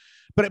to it.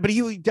 but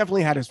he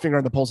definitely had his finger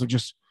on the pulse of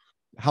just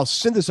how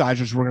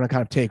synthesizers were going to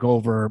kind of take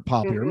over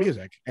popular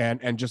music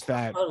and just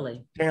that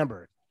Totally.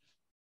 timbre.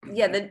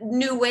 Yeah, the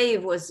new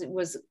wave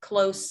was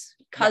close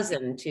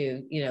cousin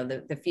to, you know,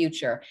 the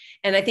future.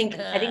 And I think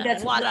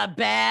that's what a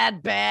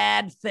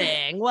bad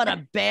thing. What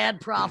a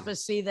bad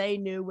prophecy they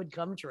knew would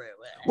come true.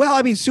 Well,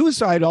 I mean,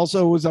 Suicide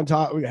also was on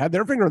top, had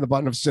their finger on the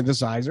button of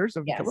synthesizers.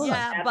 Yes. Yeah,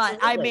 Absolutely. but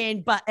I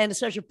mean, but in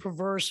such a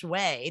perverse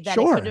way that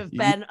Sure. it could have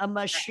been a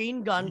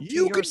machine gun to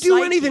You your could do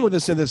psyche. anything with a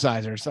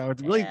synthesizer. So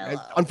it's really,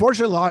 Hello.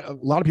 unfortunately, a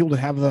lot of people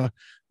have the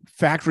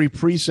factory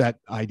preset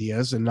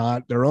ideas and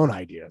not their own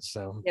ideas.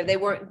 So yeah, they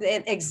weren't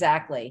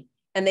exactly.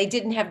 And they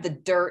didn't have the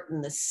dirt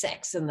and the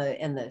sex and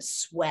the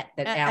sweat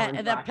that Alan and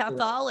the brought to it.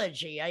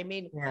 pathology. I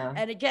mean, Yeah.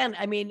 and again,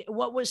 I mean,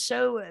 what was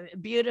so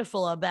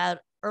beautiful about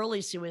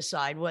early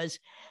Suicide was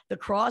the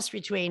cross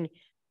between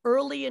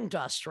early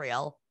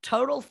industrial,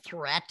 Total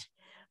Threat,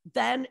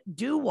 then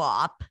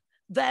doo-wop,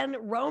 then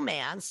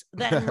romance,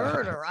 then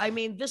murder. I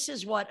mean, this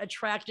is what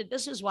attracted,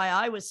 this is why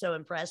I was so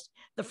impressed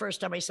the first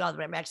time I saw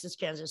them at Max's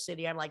Kansas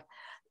City. I'm like,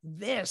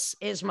 this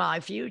is my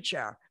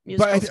future.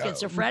 Musical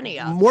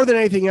schizophrenia. More than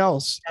anything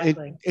else,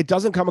 Exactly. it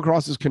doesn't come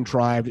across as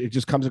contrived. It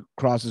just comes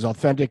across as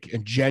authentic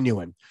and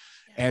genuine.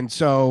 And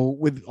so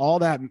with all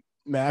that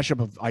mashup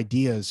of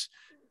ideas,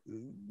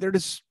 they're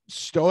just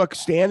stoic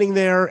standing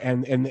there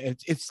and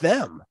it's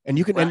them. And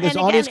you can, Well, and this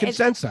and audience again, can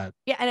sense that.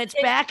 Yeah, and it's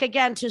back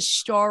again to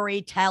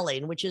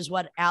storytelling, which is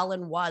what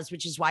Alan was,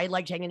 which is why he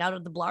liked hanging out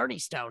at the Blarney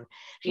Stone.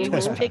 He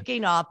was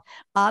picking up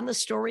on the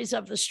stories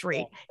of the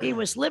street. He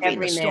was living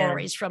Every the man.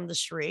 stories from the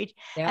street.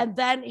 Yeah. And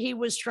then he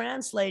was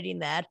translating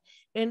that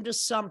into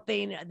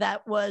something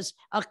that was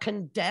a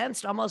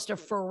condensed, almost a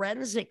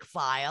forensic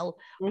file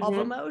of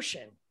Mhm.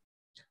 emotion.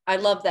 I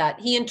love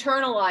that. He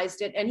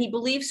internalized it and he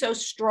believed so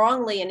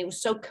strongly and he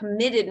was so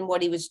committed in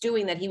what he was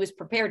doing that he was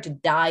prepared to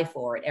die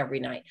for it every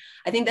night.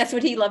 I think that's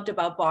what he loved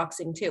about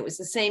boxing too. It's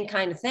the same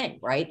kind of thing,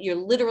 right? You're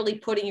literally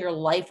putting your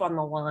life on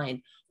the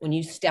line when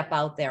you step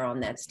out there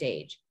on that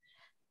stage.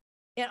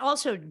 And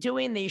also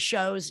doing these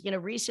shows, you know,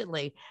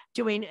 recently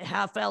doing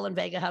half Alan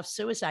Vega, half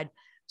Suicide.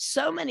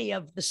 So many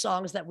of the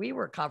songs that we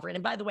were covering,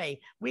 and by the way,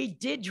 we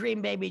did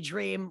Dream Baby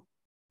Dream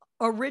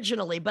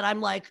originally, but I'm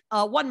like,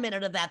 1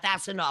 minute of that,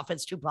 that's enough.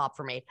 It's too pop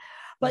for me.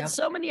 But Yeah.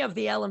 so many of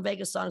the Alan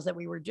Vega songs that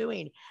we were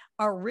doing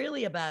are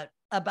really about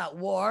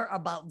war,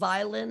 about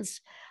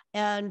violence,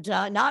 and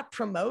not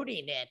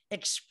promoting it,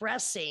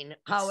 expressing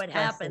how it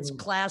happens, Expressing.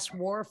 class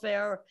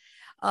warfare,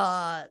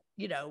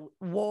 you know,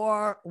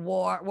 war,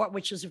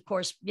 which is of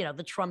course, you know,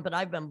 the trumpet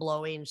I've been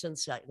blowing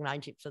since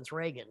since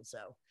Reagan.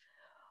 So,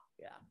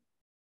 yeah.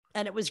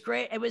 And it was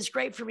great. It was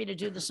great for me to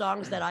do the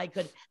songs that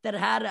that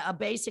had a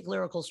basic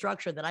lyrical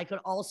structure that I could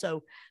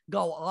also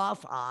go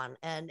off on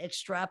and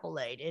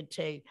extrapolate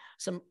into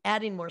some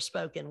adding more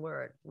spoken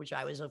word, which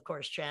I was, of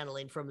course,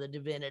 channeling from the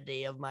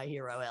divinity of my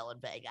hero, Alan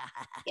Vega.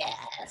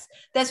 Yes.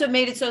 That's what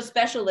made it so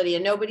special, Lydia.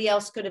 Nobody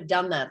else could have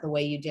done that the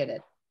way you did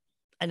it.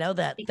 I know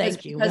that. Because,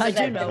 Thank you. Because I of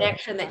that do know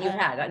connection that you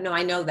had. No,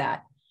 I know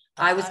that.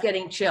 I was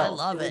getting chills.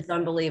 I love it. It's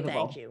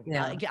unbelievable. Thank you.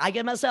 Yeah. I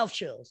get myself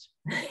chills.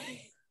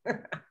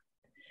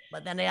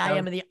 But then I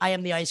am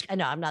the ice.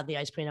 No, I'm not the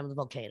ice queen. I'm the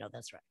volcano.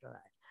 That's right. All right.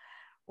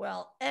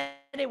 Well,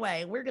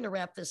 anyway, we're going to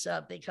wrap this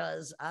up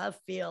because I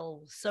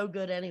feel so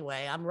good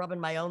anyway. I'm rubbing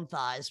my own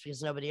thighs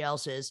because nobody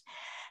else is.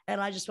 And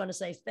I just want to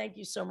say thank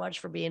you so much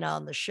for being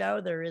on the show.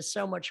 There is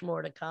so much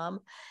more to come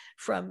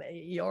from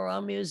your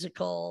own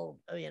musical,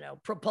 you know,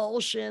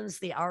 propulsions,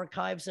 the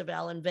archives of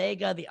Alan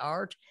Vega, the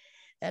art,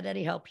 and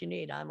any help you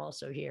need. I'm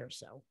also here.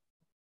 So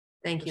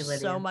Thank you,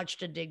 there's Lydia. so much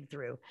to dig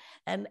through,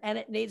 and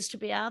it needs to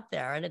be out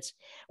there. And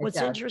what's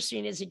does.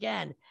 interesting is,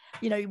 again,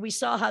 you know, we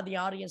saw how the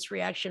audience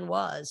reaction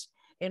was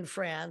in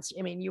France.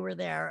 I mean, you were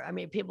there. I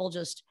mean, people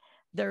just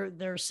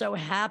they're so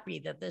happy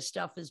that this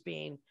stuff is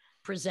being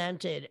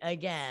presented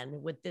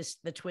again with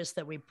the twist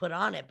that we put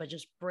on it. But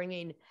just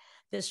bringing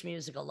this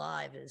music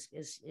alive is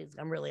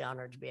I'm really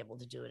honored to be able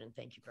to do it, and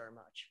thank you very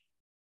much.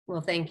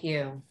 Well, thank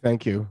you.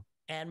 Thank you.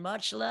 And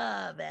much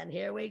love. And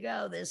here we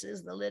go. This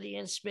is the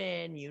Lydian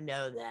Spin. You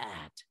know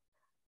that.